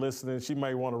watching or listening. She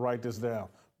may want to write this down.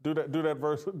 Do that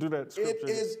verse. Do that scripture. It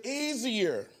is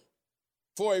easier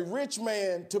for a rich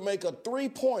man to make a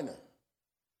three-pointer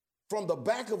from the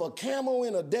back of a camel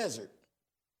in a desert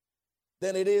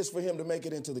than it is for him to make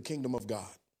it into the kingdom of God.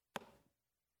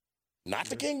 Not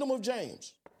the kingdom of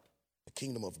James, the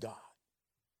kingdom of God.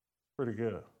 Pretty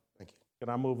good. Thank you. Can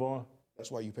I move on? That's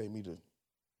why you pay me to.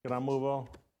 Can I move on?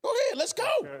 Go ahead, let's go.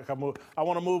 I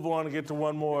want to move on and get to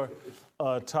one more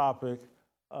topic.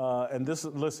 And this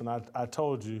is, listen, I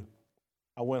told you,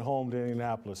 I went home to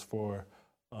Indianapolis for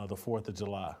the 4th of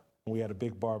July. We had a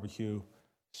big barbecue.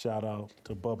 Shout out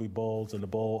to Bubby Bowles and the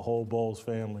whole Bowles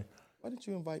family. Why didn't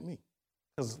you invite me?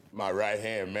 Because my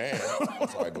right-hand man. I'm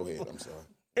sorry, go ahead, I'm sorry.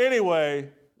 Anyway,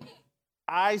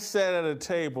 I sat at a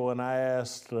table and I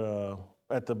asked,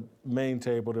 at the main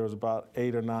table, there was about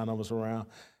 8 or 9 of us around,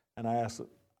 and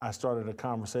I started a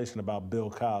conversation about Bill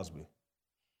Cosby.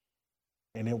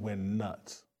 And it went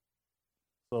nuts.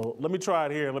 So let me try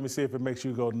it here. Let me see if it makes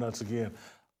you go nuts again.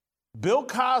 Bill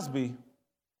Cosby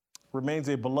remains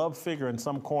a beloved figure in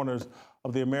some corners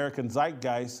of the American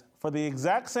zeitgeist for the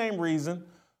exact same reason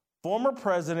former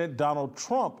President Donald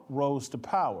Trump rose to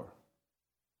power.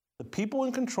 The people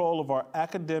in control of our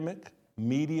academic,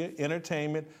 media,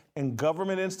 entertainment, and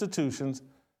government institutions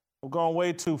have gone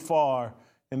way too far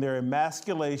in their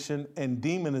emasculation and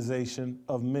demonization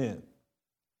of men.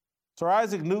 Sir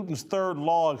Isaac Newton's third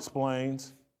law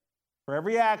explains, for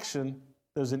every action,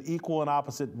 there's an equal and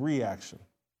opposite reaction.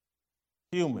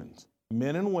 Humans,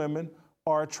 men and women,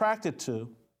 are attracted to,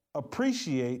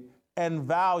 appreciate, and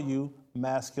value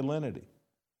masculinity.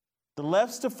 The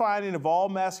left's defining of all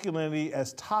masculinity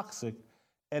as toxic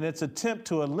and its attempt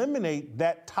to eliminate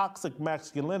that toxic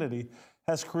masculinity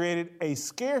has created a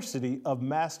scarcity of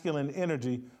masculine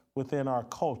energy within our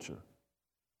culture.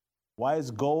 Why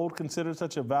is gold considered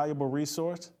such a valuable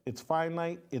resource? It's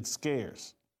finite, it's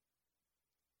scarce.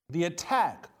 The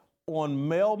attack on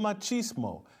male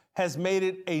machismo has made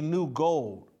it a new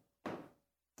gold.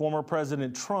 Former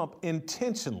President Trump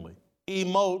intentionally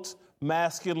emotes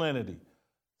masculinity.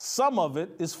 Some of it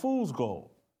is fool's gold.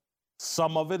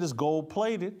 Some of it is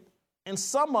gold-plated, and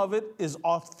some of it is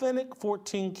authentic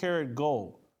 14-karat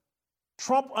gold.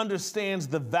 Trump understands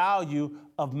the value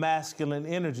of masculine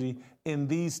energy in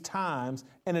these times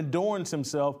and adorns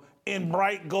himself in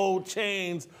bright gold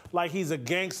chains like he's a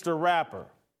gangster rapper.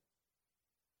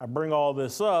 I bring all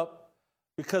this up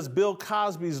because Bill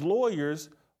Cosby's lawyers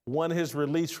won his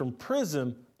release from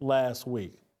prison last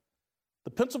week.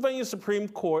 The Pennsylvania Supreme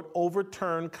Court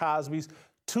overturned Cosby's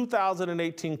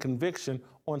 2018 conviction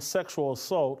on sexual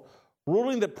assault,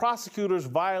 ruling that prosecutors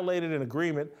violated an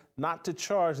agreement not to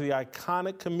charge the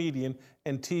iconic comedian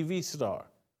and TV star.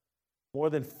 More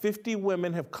than 50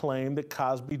 women have claimed that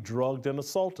Cosby drugged and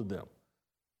assaulted them.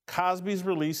 Cosby's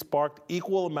release sparked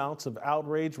equal amounts of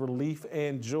outrage, relief,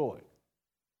 and joy.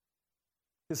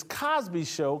 His Cosby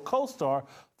Show co-star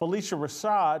Phylicia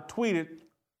Rashad tweeted,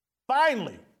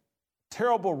 "Finally,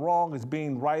 terrible wrong is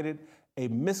being righted. A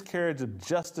miscarriage of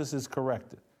justice is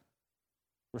corrected."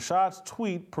 Rashad's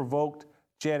tweet provoked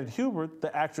Janet Hubert,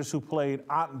 the actress who played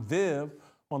Aunt Viv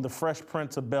on The Fresh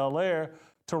Prince of Bel-Air,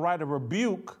 to write a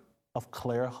rebuke of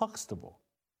Claire Huxtable.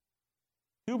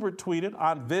 Hubert tweeted,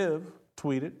 Aunt Viv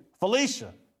tweeted,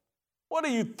 "Phylicia, what are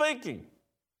you thinking?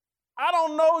 I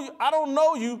don't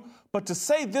know you, but to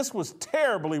say this was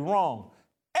terribly wrong.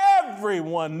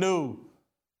 Everyone knew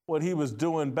what he was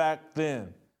doing back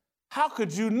then. How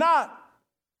could you not?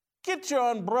 Get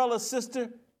your umbrella,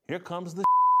 sister. Here comes the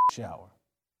shower."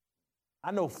 I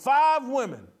know 5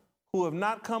 women who have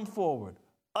not come forward.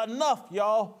 Enough,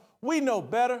 y'all. We know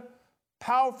better.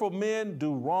 Powerful men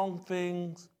do wrong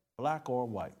things, black or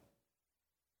white.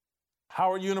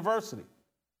 Howard University,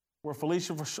 where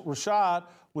Phylicia Rashad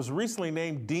was recently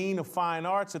named Dean of Fine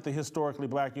Arts at the historically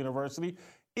black university,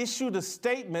 issued a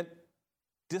statement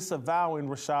disavowing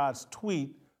Rashad's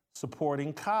tweet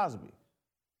supporting Cosby.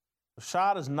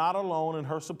 Rashad is not alone in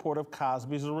her support of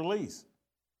Cosby's release.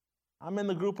 I'm in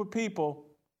the group of people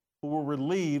who were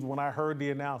relieved when I heard the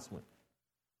announcement.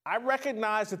 I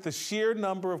recognize that the sheer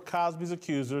number of Cosby's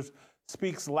accusers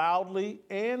speaks loudly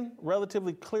and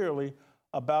relatively clearly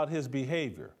about his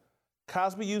behavior.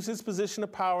 Cosby used his position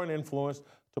of power and influence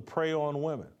to prey on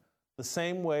women, the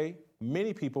same way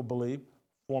many people believe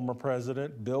former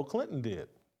President Bill Clinton did.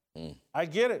 I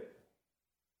get it.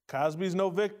 Cosby's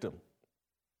no victim.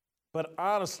 But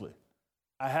honestly,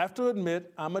 I have to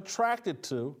admit I'm attracted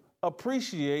to,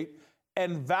 appreciate,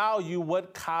 and value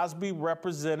what Cosby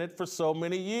represented for so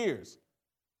many years.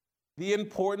 The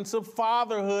importance of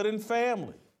fatherhood and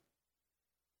family.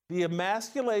 The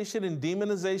emasculation and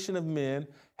demonization of men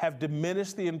have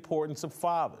diminished the importance of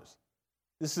fathers.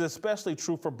 This is especially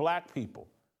true for black people.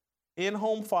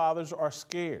 In-home fathers are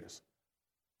scarce.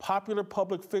 Popular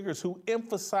public figures who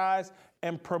emphasize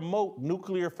and promote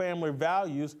nuclear family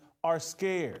values are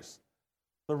scarce.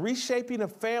 The reshaping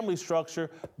of family structure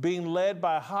being led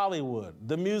by Hollywood,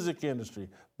 the music industry,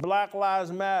 Black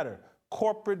Lives Matter,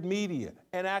 corporate media,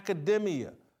 and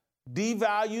academia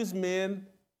devalues men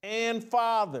and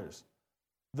fathers.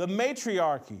 The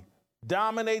matriarchy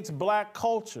dominates black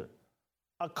culture,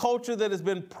 a culture that has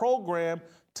been programmed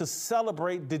to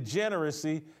celebrate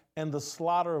degeneracy and the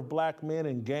slaughter of black men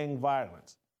and gang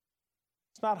violence.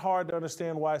 It's not hard to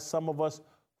understand why some of us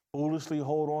foolishly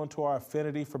hold on to our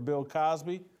affinity for Bill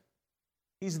Cosby.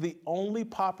 He's the only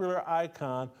popular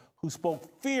icon who spoke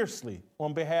fiercely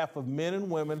on behalf of men and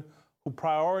women who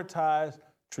prioritize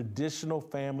traditional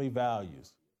family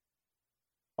values.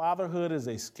 Fatherhood is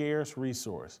a scarce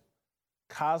resource.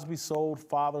 Cosby sold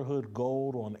fatherhood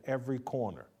gold on every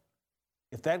corner.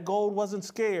 If that gold wasn't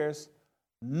scarce,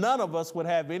 none of us would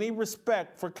have any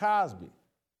respect for Cosby.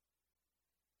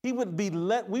 We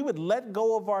would let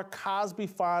go of our Cosby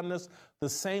fondness the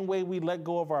same way we let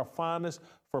go of our fondness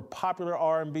for popular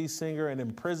R&B singer and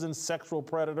imprisoned sexual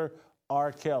predator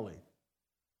R. Kelly.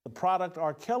 The product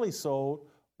R. Kelly sold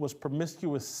was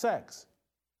promiscuous sex.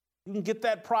 You can get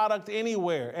that product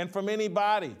anywhere and from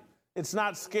anybody. It's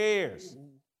not scarce.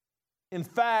 In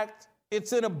fact,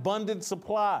 it's in abundant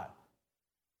supply.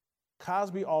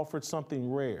 Cosby offered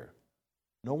something rare.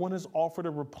 No one has offered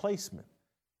a replacement.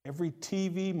 Every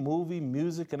TV, movie,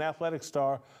 music, and athletic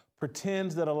star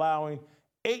pretends that allowing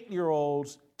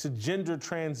 8-year-olds to gender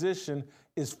transition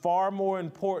is far more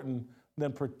important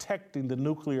than protecting the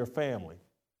nuclear family.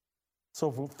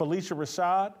 So Phylicia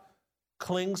Rashad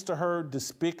clings to her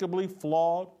despicably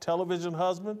flawed television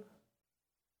husband.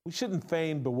 We shouldn't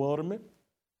feign bewilderment.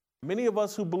 Many of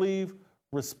us who believe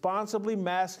responsibly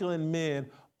masculine men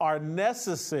are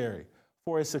necessary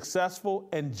for a successful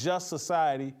and just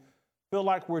society feel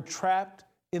like we're trapped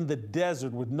in the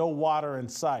desert with no water in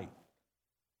sight.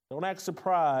 Don't act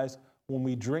surprised when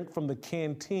we drink from the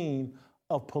canteen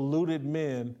of polluted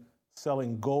men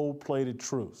selling gold-plated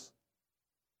truths.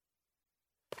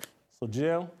 So,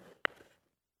 Jim,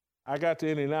 I got to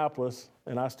Indianapolis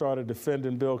and I started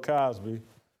defending Bill Cosby,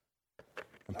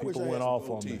 and people went off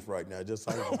on me. Right now, just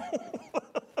so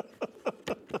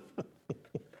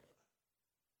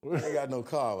I ain't got no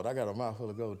car, but I got a mouthful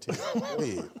of gold teeth. Go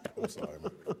ahead. I'm sorry,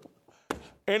 man.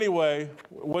 Anyway,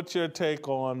 what's your take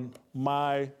on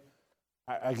my,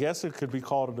 I guess it could be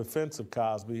called a defense of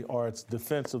Cosby, or it's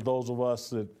defense of those of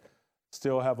us that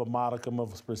still have a modicum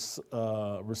of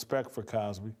respect for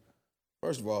Cosby?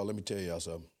 First of all, let me tell y'all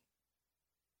something.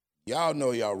 Y'all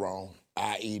know y'all wrong,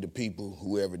 i.e. the people,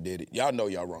 whoever did it. Y'all know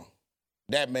y'all wrong.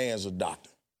 That man's a doctor.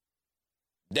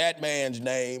 That man's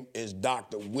name is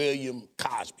Dr. William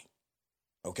Cosby.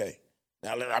 Okay?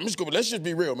 Now, let's just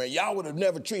be real, man. Y'all would have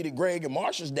never treated Greg and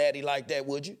Marsha's daddy like that,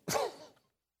 would you?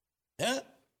 Huh?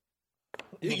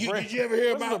 Did you ever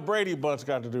hear about... What's the Brady Bunch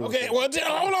got to do with it? Okay, well,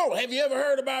 hold on. Have you ever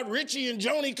heard about Richie and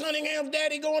Joni Cunningham's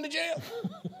daddy going to jail?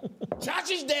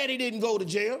 Chachi's daddy didn't go to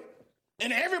jail.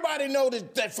 And everybody knows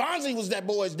that Fonzie was that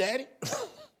boy's daddy.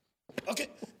 Okay?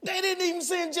 They didn't even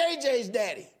send JJ's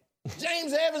daddy,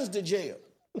 James Evans, to jail.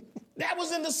 That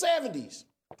was in the 70s.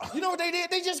 You know what they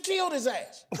did? They just killed his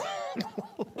ass.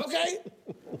 Okay?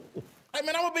 Hey,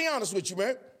 man, I'm going to be honest with you,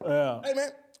 man. Yeah. Hey, man,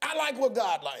 I like what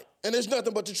God like, and it's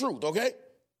nothing but the truth, okay?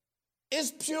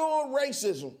 It's pure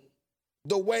racism,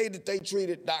 the way that they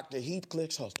treated Dr.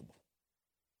 Heathcliff Huxtable,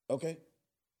 okay?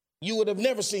 You would have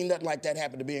never seen nothing like that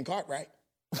happen to Ben Cartwright.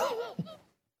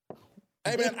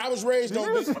 Hey, man, I was raised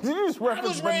on... Did you just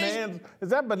reference Bonanza? Is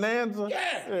that Bonanza?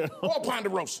 Yeah. Or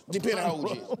Ponderosa, depending on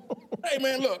who it is. Hey,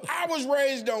 man, look, I was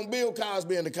raised on Bill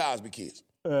Cosby and the Cosby Kids.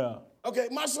 Yeah. Okay,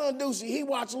 my son Deucey, he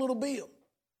watched Little Bill.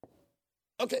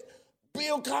 Okay,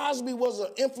 Bill Cosby was an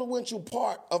influential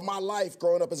part of my life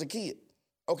growing up as a kid.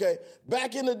 Okay,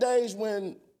 back in the days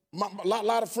when a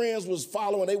lot of friends was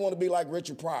following, they wanted to be like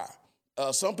Richard Pryor.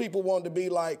 Some people wanted to be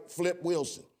like Flip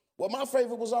Wilson. Well, my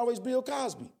favorite was always Bill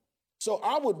Cosby. So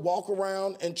I would walk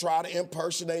around and try to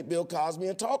impersonate Bill Cosby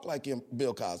and talk like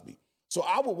Bill Cosby. So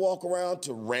I would walk around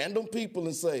to random people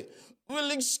and say,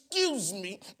 well, excuse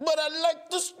me, but I'd like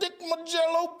to stick my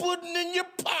Jell-O pudding in your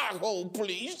pie hole,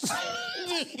 please.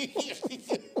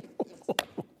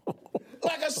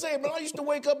 Like I said, man, I used to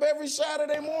wake up every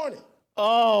Saturday morning.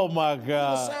 Oh, my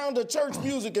God. The sound of church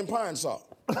music in Pine Sol.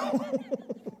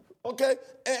 Okay?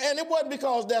 And it wasn't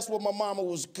because that's what my mama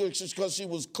was, because she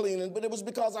was cleaning, but it was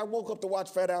because I woke up to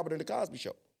watch Fat Albert and the Cosby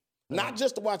Show. Not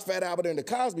just to watch Fat Albert and the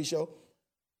Cosby Show,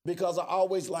 because I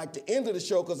always liked the end of the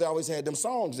show because they always had them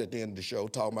songs at the end of the show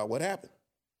talking about what happened.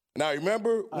 Now,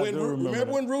 remember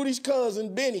when Rudy's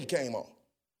cousin Benny came on?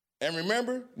 And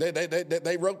remember,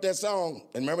 they wrote that song,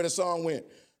 and remember the song went,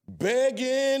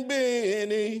 begging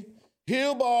Benny,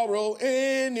 he'll borrow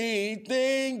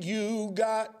anything you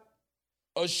got.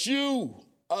 A shoe,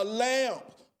 a lamp,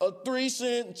 a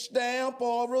 3-cent stamp,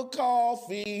 or a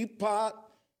coffee pot.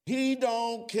 He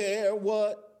don't care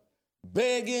what.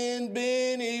 Begging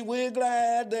Benny, we're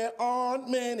glad there aren't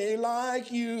many like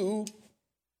you.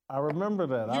 I remember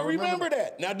that. You remember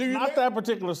that? Now, do you not that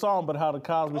particular song, but how the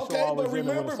Cosby Show always ended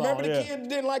with a song. Remember the kid that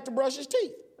didn't like to brush his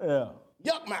teeth? Yeah.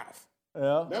 Yuck Mouth.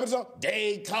 Yeah. Remember the song?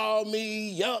 They call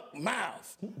me Yuck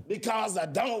Mouth because I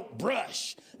don't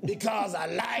brush, because I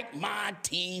like my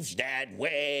teeth that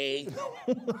way.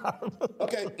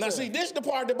 Okay, now see, this is the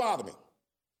part that bothers me.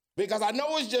 Because I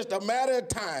know it's just a matter of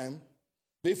time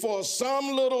before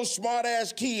some little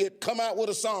smart-ass kid come out with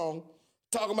a song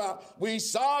talking about, we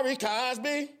sorry,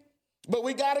 Cosby, but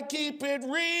we gotta keep it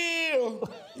real.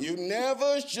 You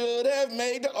never should have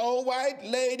made the old white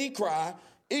lady cry,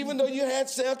 even though you had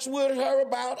sex with her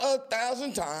about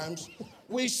 1,000 times.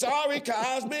 We sorry,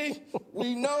 Cosby.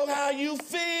 We know how you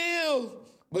feel.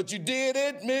 But you did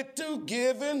admit to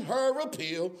giving her a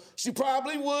pill. She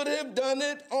probably would have done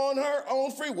it on her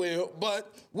own free will.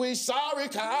 But we sorry,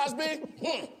 Cosby.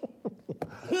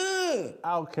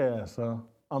 Outcast, huh?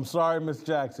 I'm sorry, Miss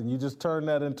Jackson. You just turned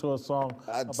that into a song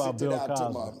about Bill Cosby. To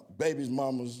my baby's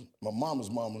mamas, my mama's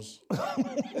mamas,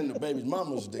 and the baby's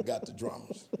mamas that got the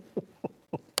dramas.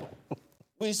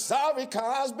 We sorry,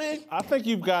 Cosby. I think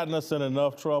you've gotten us in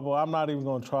enough trouble. I'm not even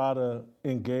going to try to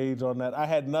engage on that. I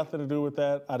had nothing to do with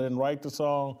that. I didn't write the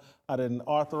song. I didn't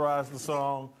authorize the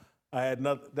song. I had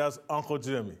nothing. That's Uncle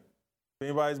Jimmy. If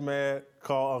anybody's mad,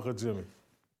 call Uncle Jimmy.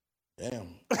 Damn.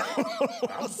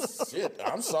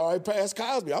 I'm sorry past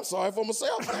Cosby. I'm sorry for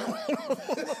myself.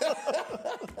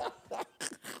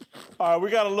 All right,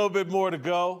 we got a little bit more to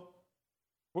go.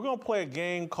 We're going to play a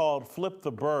game called Flip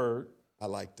the Bird. I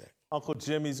like that. Uncle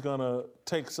Jimmy's going to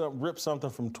rip something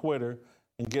from Twitter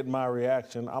and get my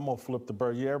reaction. I'm going to flip the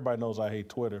bird. Yeah, everybody knows I hate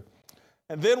Twitter.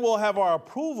 And then we'll have our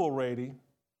approval rating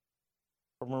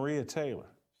for Maria Taylor.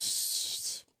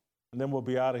 and then we'll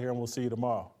be out of here and we'll see you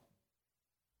tomorrow.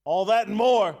 All that and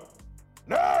more.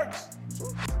 Nerds!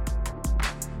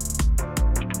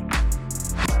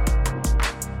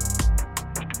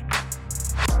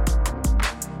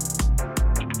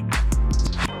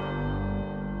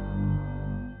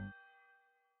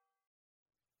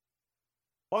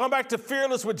 Welcome back to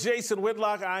Fearless with Jason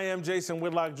Whitlock. I am Jason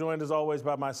Whitlock, joined as always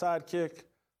by my sidekick,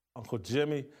 Uncle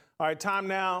Jimmy. All right, time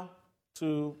now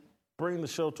to bring the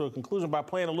show to a conclusion by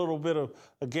playing a little bit of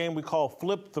a game we call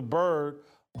Flip the Bird.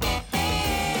 Uncle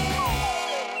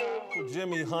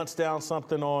Jimmy hunts down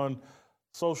something on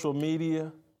social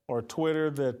media or Twitter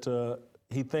that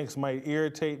he thinks might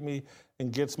irritate me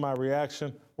and gets my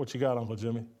reaction. What you got, Uncle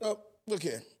Jimmy? Look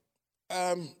here.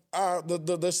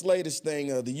 This latest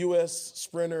thing, the U.S.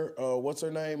 sprinter, what's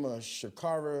her name?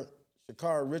 Sha'Carri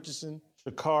Richardson.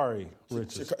 Sha'Carri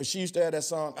Richardson. She used to have that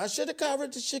song. I should have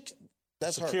covered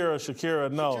that's her.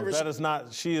 Shakira, no, Shakira, that is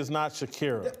not. She is not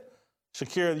Shakira. Yeah.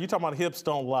 Shakira, you talking about hips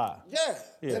don't lie?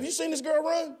 Yeah. Have you seen this girl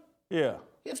run? Yeah.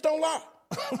 Hips don't lie.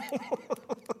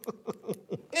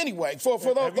 Anyway, for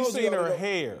those, have you seen her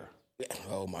hair?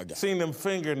 Oh my God! Seen them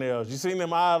fingernails? You seen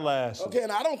them eyelashes? Okay,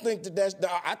 and I don't think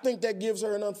I think that gives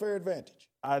her an unfair advantage.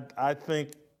 I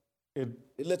think it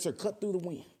lets her cut through the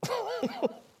wind.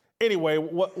 Anyway,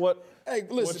 what? Hey,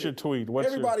 listen. What's your tweet?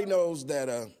 Everybody knows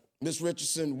that Miss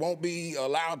Richardson won't be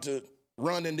allowed to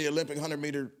run in the Olympic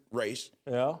 100-meter race.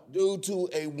 Yeah. Due to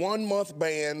a 1-month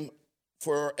ban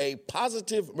for a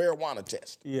positive marijuana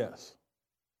test. Yes.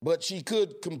 But she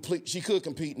could compete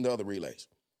in the other relays.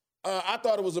 I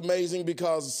thought it was amazing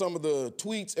because of some of the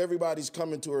tweets, everybody's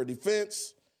coming to her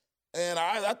defense. And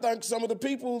I think some of the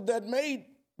people that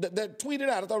tweeted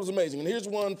out, I thought it was amazing. And here's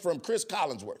one from Chris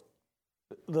Collinsworth.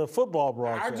 The football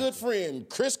broadcast. Our good friend,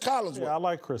 Chris Collinsworth. Yeah, I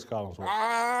like Chris Collinsworth.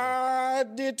 I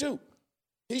did too.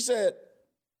 He said,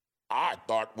 I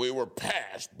thought we were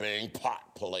past being pot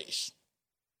police.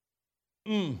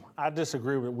 I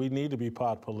disagree with it. We need to be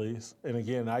pot police. And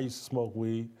again, I used to smoke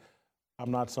weed. I'm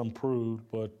not some prude,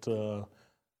 but,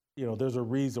 there's a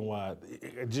reason why.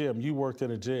 Jim, you worked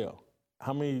in a jail.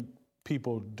 How many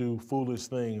people do foolish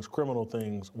things, criminal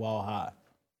things while high?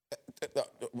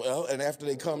 Well, and after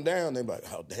they come down, they're like,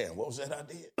 oh, damn, what was that I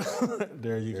did?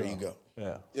 There you go.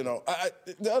 Yeah.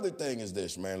 The other thing is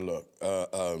this, man, look.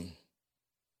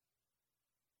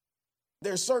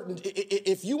 There's certain,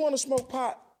 if you want to smoke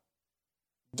pot,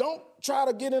 don't try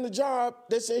to get in a job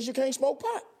that says you can't smoke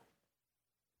pot.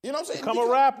 You know what I'm saying? Become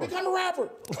a rapper. Become a rapper.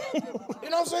 You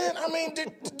know what I'm saying? I mean,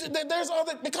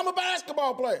 become a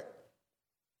basketball player.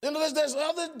 There's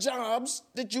other jobs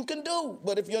that you can do.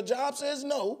 But if your job says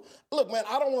no, look, man,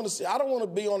 I don't want to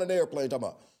be on an airplane talking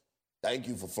about, thank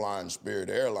you for flying Spirit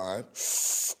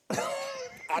Airlines.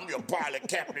 I'm your pilot,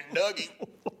 Captain Dougie.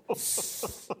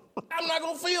 I'm not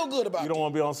going to feel good about it. You don't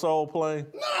want to be on Soul Plane?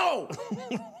 No.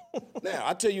 Now,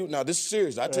 I tell you, this is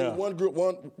serious. I tell you, one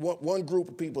group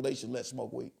of people, they should let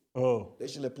smoke weed. Oh. They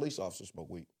should let police officers smoke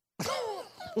weed.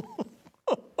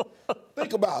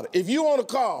 Think about it. If you on a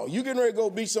call, you getting ready to go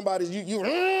beat somebody, you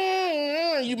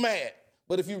mad.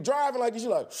 But if you're driving like this,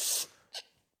 you're like,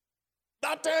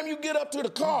 by the time you get up to the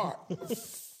car, who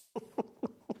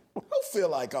feel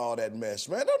like all that mess,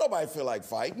 man? Don't nobody feel like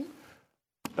fighting.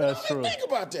 That's true. Think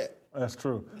about that. That's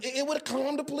true. It would have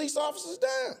calmed the police officers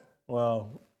down.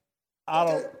 Well,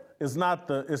 it's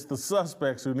the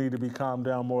suspects who need to be calmed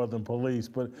down more than police,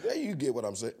 but. Yeah, you get what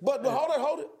I'm saying. But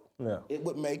hold it. Yeah. It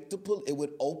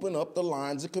would open up the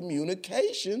lines of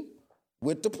communication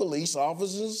with the police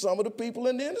officers and some of the people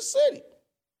in the inner city.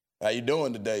 How you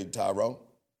doing today, Tyrone?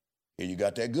 Here you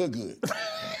got that good.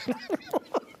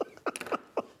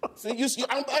 See,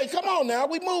 hey, come on now,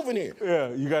 we moving here. Yeah,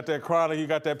 you got that chronic, you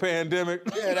got that pandemic.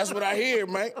 Yeah, that's what I hear,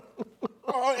 man.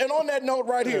 And on that note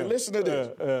right here, listen to this.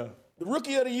 The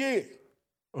Rookie of the Year.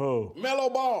 Oh. Melo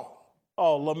Ball.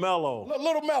 Oh, LaMelo.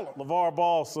 Little Melo. LeVar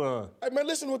Ball's son. Hey, man,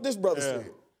 listen to what this brother said.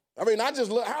 I mean, how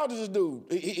old is this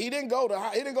dude? He didn't go to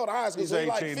high school. He's so 18,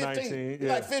 like 15. 19. He's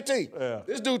like 15. Yeah.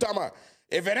 This dude talking about,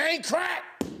 if it ain't crack,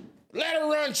 let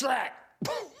her run track.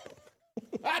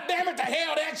 God damn it, the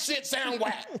hell that shit sound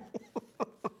whack.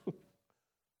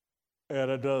 Yeah,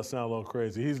 that does sound a little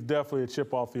crazy. He's definitely a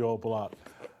chip off the old block.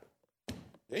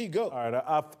 There you go. All right,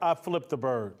 I flipped the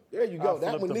bird. There you go.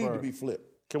 That one needs to be flipped.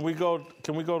 Can we go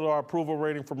to our approval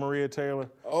rating for Maria Taylor?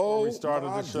 Oh, we started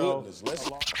my the show. Goodness. Let's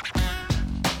Maria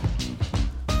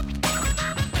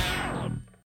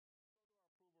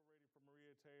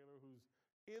Taylor, who's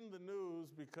in the news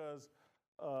because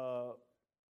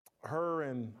her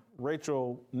and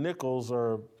Rachel Nichols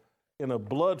are in a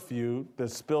blood feud that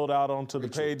spilled out onto the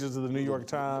pages of the New York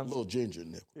Times. Little ginger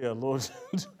nigga. Yeah, little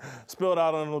spilled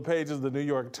out onto the pages of the New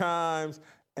York Times.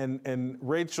 And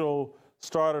Rachel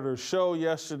started her show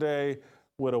yesterday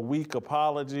with a weak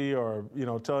apology or,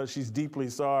 telling she's deeply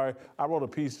sorry. I wrote a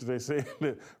piece today saying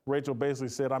that Rachel basically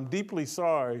said, I'm deeply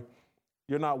sorry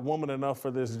you're not woman enough for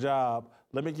this job.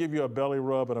 Let me give you a belly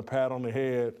rub and a pat on the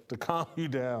head to calm you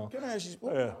down. Can I ask you,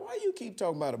 why you keep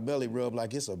talking about a belly rub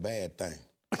like it's a bad thing?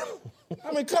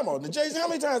 I mean, come on, Jason, how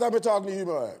many times I've been talking to you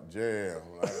about jail?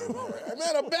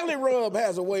 Man, a belly rub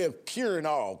has a way of curing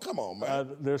all. Come on,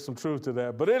 man. There's some truth to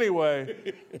that. But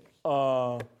anyway,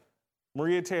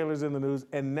 Maria Taylor's in the news,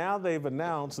 and now they've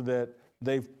announced that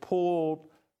they've pulled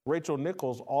Rachel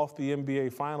Nichols off the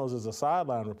NBA Finals as a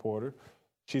sideline reporter.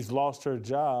 She's lost her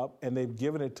job, and they've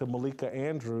given it to Malika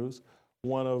Andrews,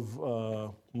 one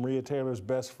of Maria Taylor's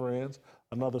best friends,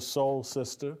 another soul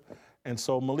sister. And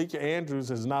so Malika Andrews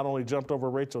has not only jumped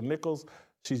over Rachel Nichols,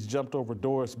 she's jumped over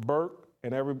Doris Burke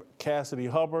and Cassidy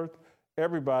Hubbard,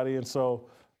 everybody. And so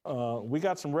we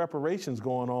got some reparations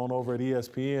going on over at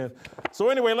ESPN. So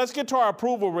anyway, let's get to our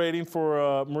approval rating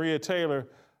for Maria Taylor.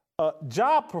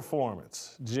 Job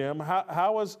performance, Jim.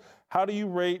 How do you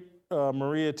rate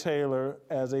Maria Taylor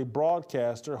as a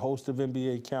broadcaster, host of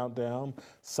NBA Countdown,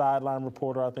 sideline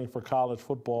reporter, I think, for college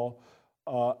football?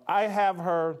 I have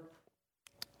her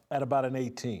at about an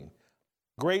 18.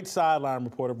 Great sideline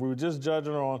reporter. If we were just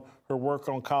judging her on her work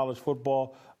on college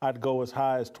football, I'd go as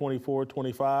high as 24,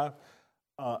 25.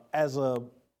 As a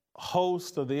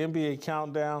host of the NBA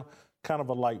Countdown, kind of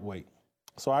a lightweight.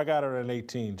 So I got her at an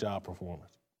 18 job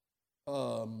performance.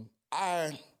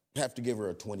 I have to give her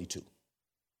a 22.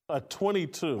 A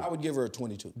 22? I would give her a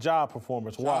 22. Job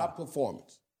performance. Why? Job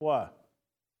performance. Why?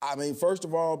 I mean, first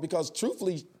of all, because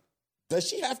truthfully, does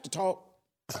she have to talk?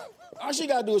 All she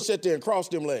got to do is sit there and cross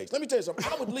them legs. Let me tell you something.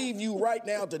 I would leave you right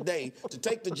now today to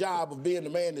take the job of being the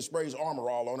man that sprays Armor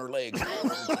All on her legs.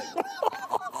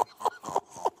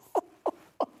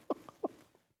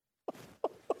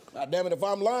 God damn it, if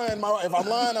I'm lying,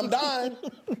 I'm dying.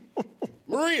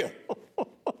 Maria.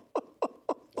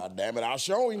 God damn it, I'll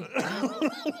show him.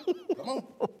 Come on.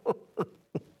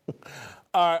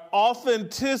 All right,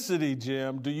 authenticity,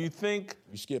 Jim. Do you think...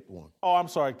 You skipped one. Oh, I'm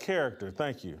sorry, character.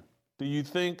 Thank you.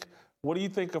 What do you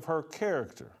think of her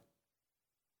character?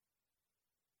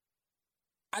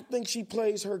 I think she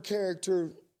plays her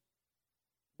character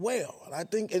well. I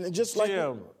think, and just like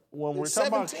when we're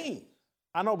 17.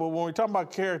 I know, but when we're talking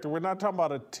about character, we're not talking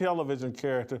about a television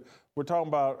character. We're talking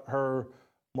about her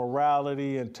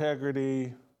morality,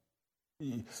 integrity.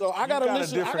 So I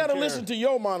gotta listen to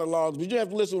your monologues, but you have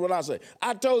to listen to what I say.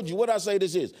 I told you what I say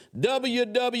this is.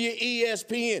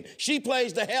 WWESPN. She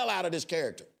plays the hell out of this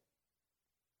character.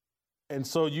 And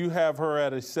so you have her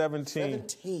at a 17.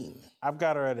 17. I've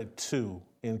got her at a 2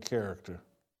 in character.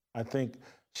 I think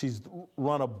she's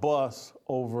run a bus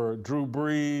over Drew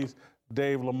Brees,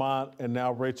 Dave Lamont, and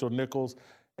now Rachel Nichols,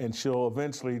 and she'll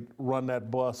eventually run that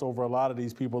bus over a lot of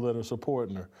these people that are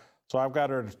supporting her. So I've got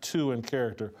her at a 2 in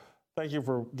character. Thank you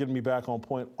for getting me back on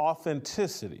point.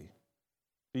 Authenticity.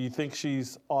 Do you think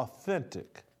she's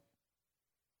authentic?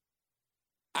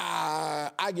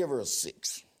 I give her a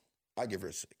 6. I give her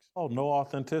a 6. Oh, no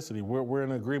authenticity. We're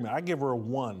in agreement. I give her a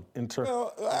 1 in terms.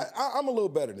 Well, I'm a little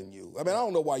better than you. I mean, I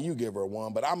don't know why you give her a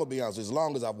 1, but I'm gonna be honest. As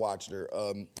long as I've watched her,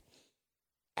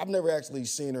 I've never actually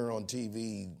seen her on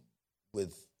TV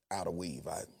without a weave.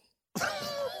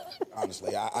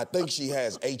 Honestly, I think she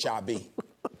has HIB.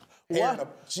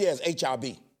 What? She has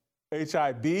HIB.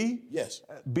 HIB? Yes.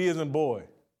 B as in boy.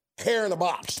 Hair in a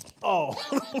box. Oh.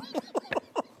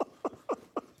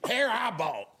 Hair I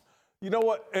bought. You know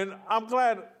what? And I'm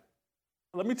glad.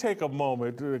 Let me take a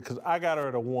moment because I got her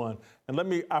at a 1.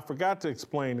 And I forgot to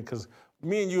explain it because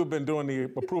me and you have been doing the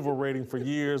approval rating for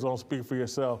years on Speak for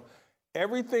Yourself.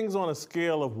 Everything's on a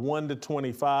scale of 1 to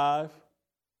 25.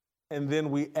 And then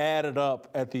we add it up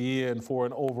at the end for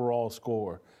an overall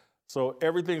score. So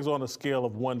everything's on a scale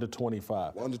of 1 to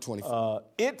 25. 1 to 25.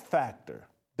 It factor.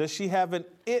 Does she have an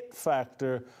it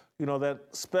factor? You know,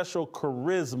 that special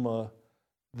charisma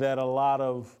that a lot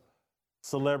of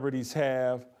celebrities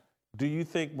have. Do you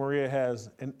think Maria has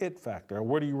an it factor?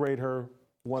 Where do you rate her?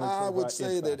 1 to 25 I would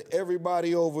say that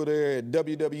everybody over there at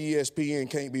WWESPN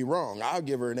can't be wrong. I'll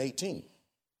give her an 18.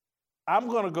 I'm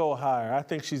going to go higher. I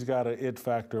think she's got an it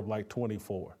factor of like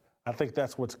 24. I think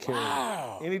that's what's carrying.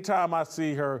 Wow. Anytime I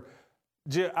see her,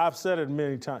 I've said it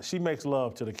many times, she makes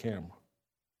love to the camera.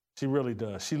 She really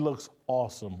does. She looks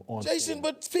awesome on Jason, screen.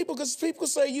 but people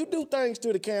say you do things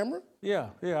to the camera. Yeah,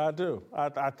 I do.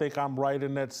 I think I'm right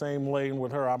in that same lane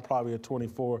with her. I'm probably a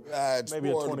 24, It's maybe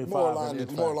more, a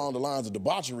 25. more along the lines of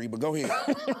debauchery, but go ahead.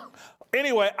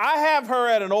 Anyway, I have her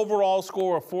at an overall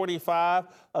score of 45,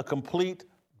 a complete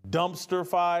dumpster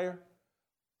fire.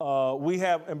 We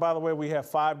have, and by the way, we have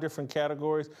 5 different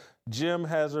categories. Jim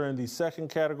has her in the second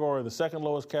category, the second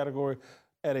lowest category,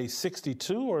 at a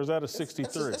 62, or is that a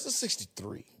 63? That's a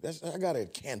 63. I got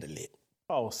it candlelit.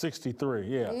 Oh, 63,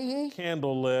 yeah.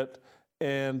 Candlelit.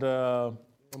 And the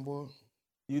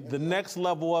next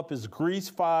level up is Grease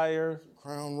Fire.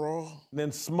 Crown Raw.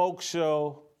 Then Smoke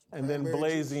Show. And then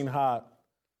Blazing Hot.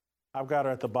 I've got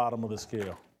her at the bottom of the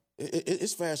scale.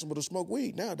 It's fashionable to smoke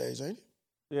weed nowadays, ain't it?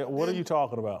 Yeah, what are you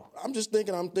talking about? I'm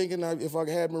thinking if I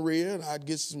had Maria, I'd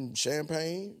get some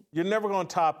champagne. You're never going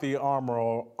to top the Armor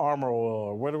All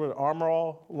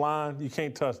line. You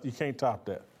can't top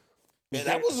that. Yeah,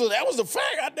 that was a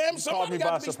fact. Goddamn, somebody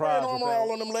got to be spraying Armor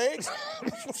All on them legs.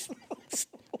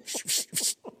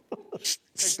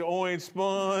 Take the orange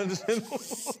sponge.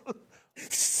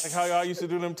 Like how y'all used to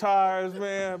do them tires,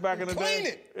 man, back in the day. Clean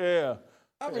it. Yeah.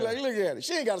 I'll be like, look at it.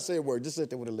 She ain't got to say a word. Just sit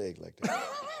there with her leg like that.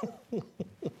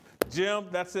 Jim,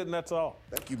 that's it and that's all.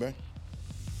 Thank you, man.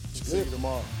 See you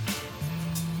tomorrow.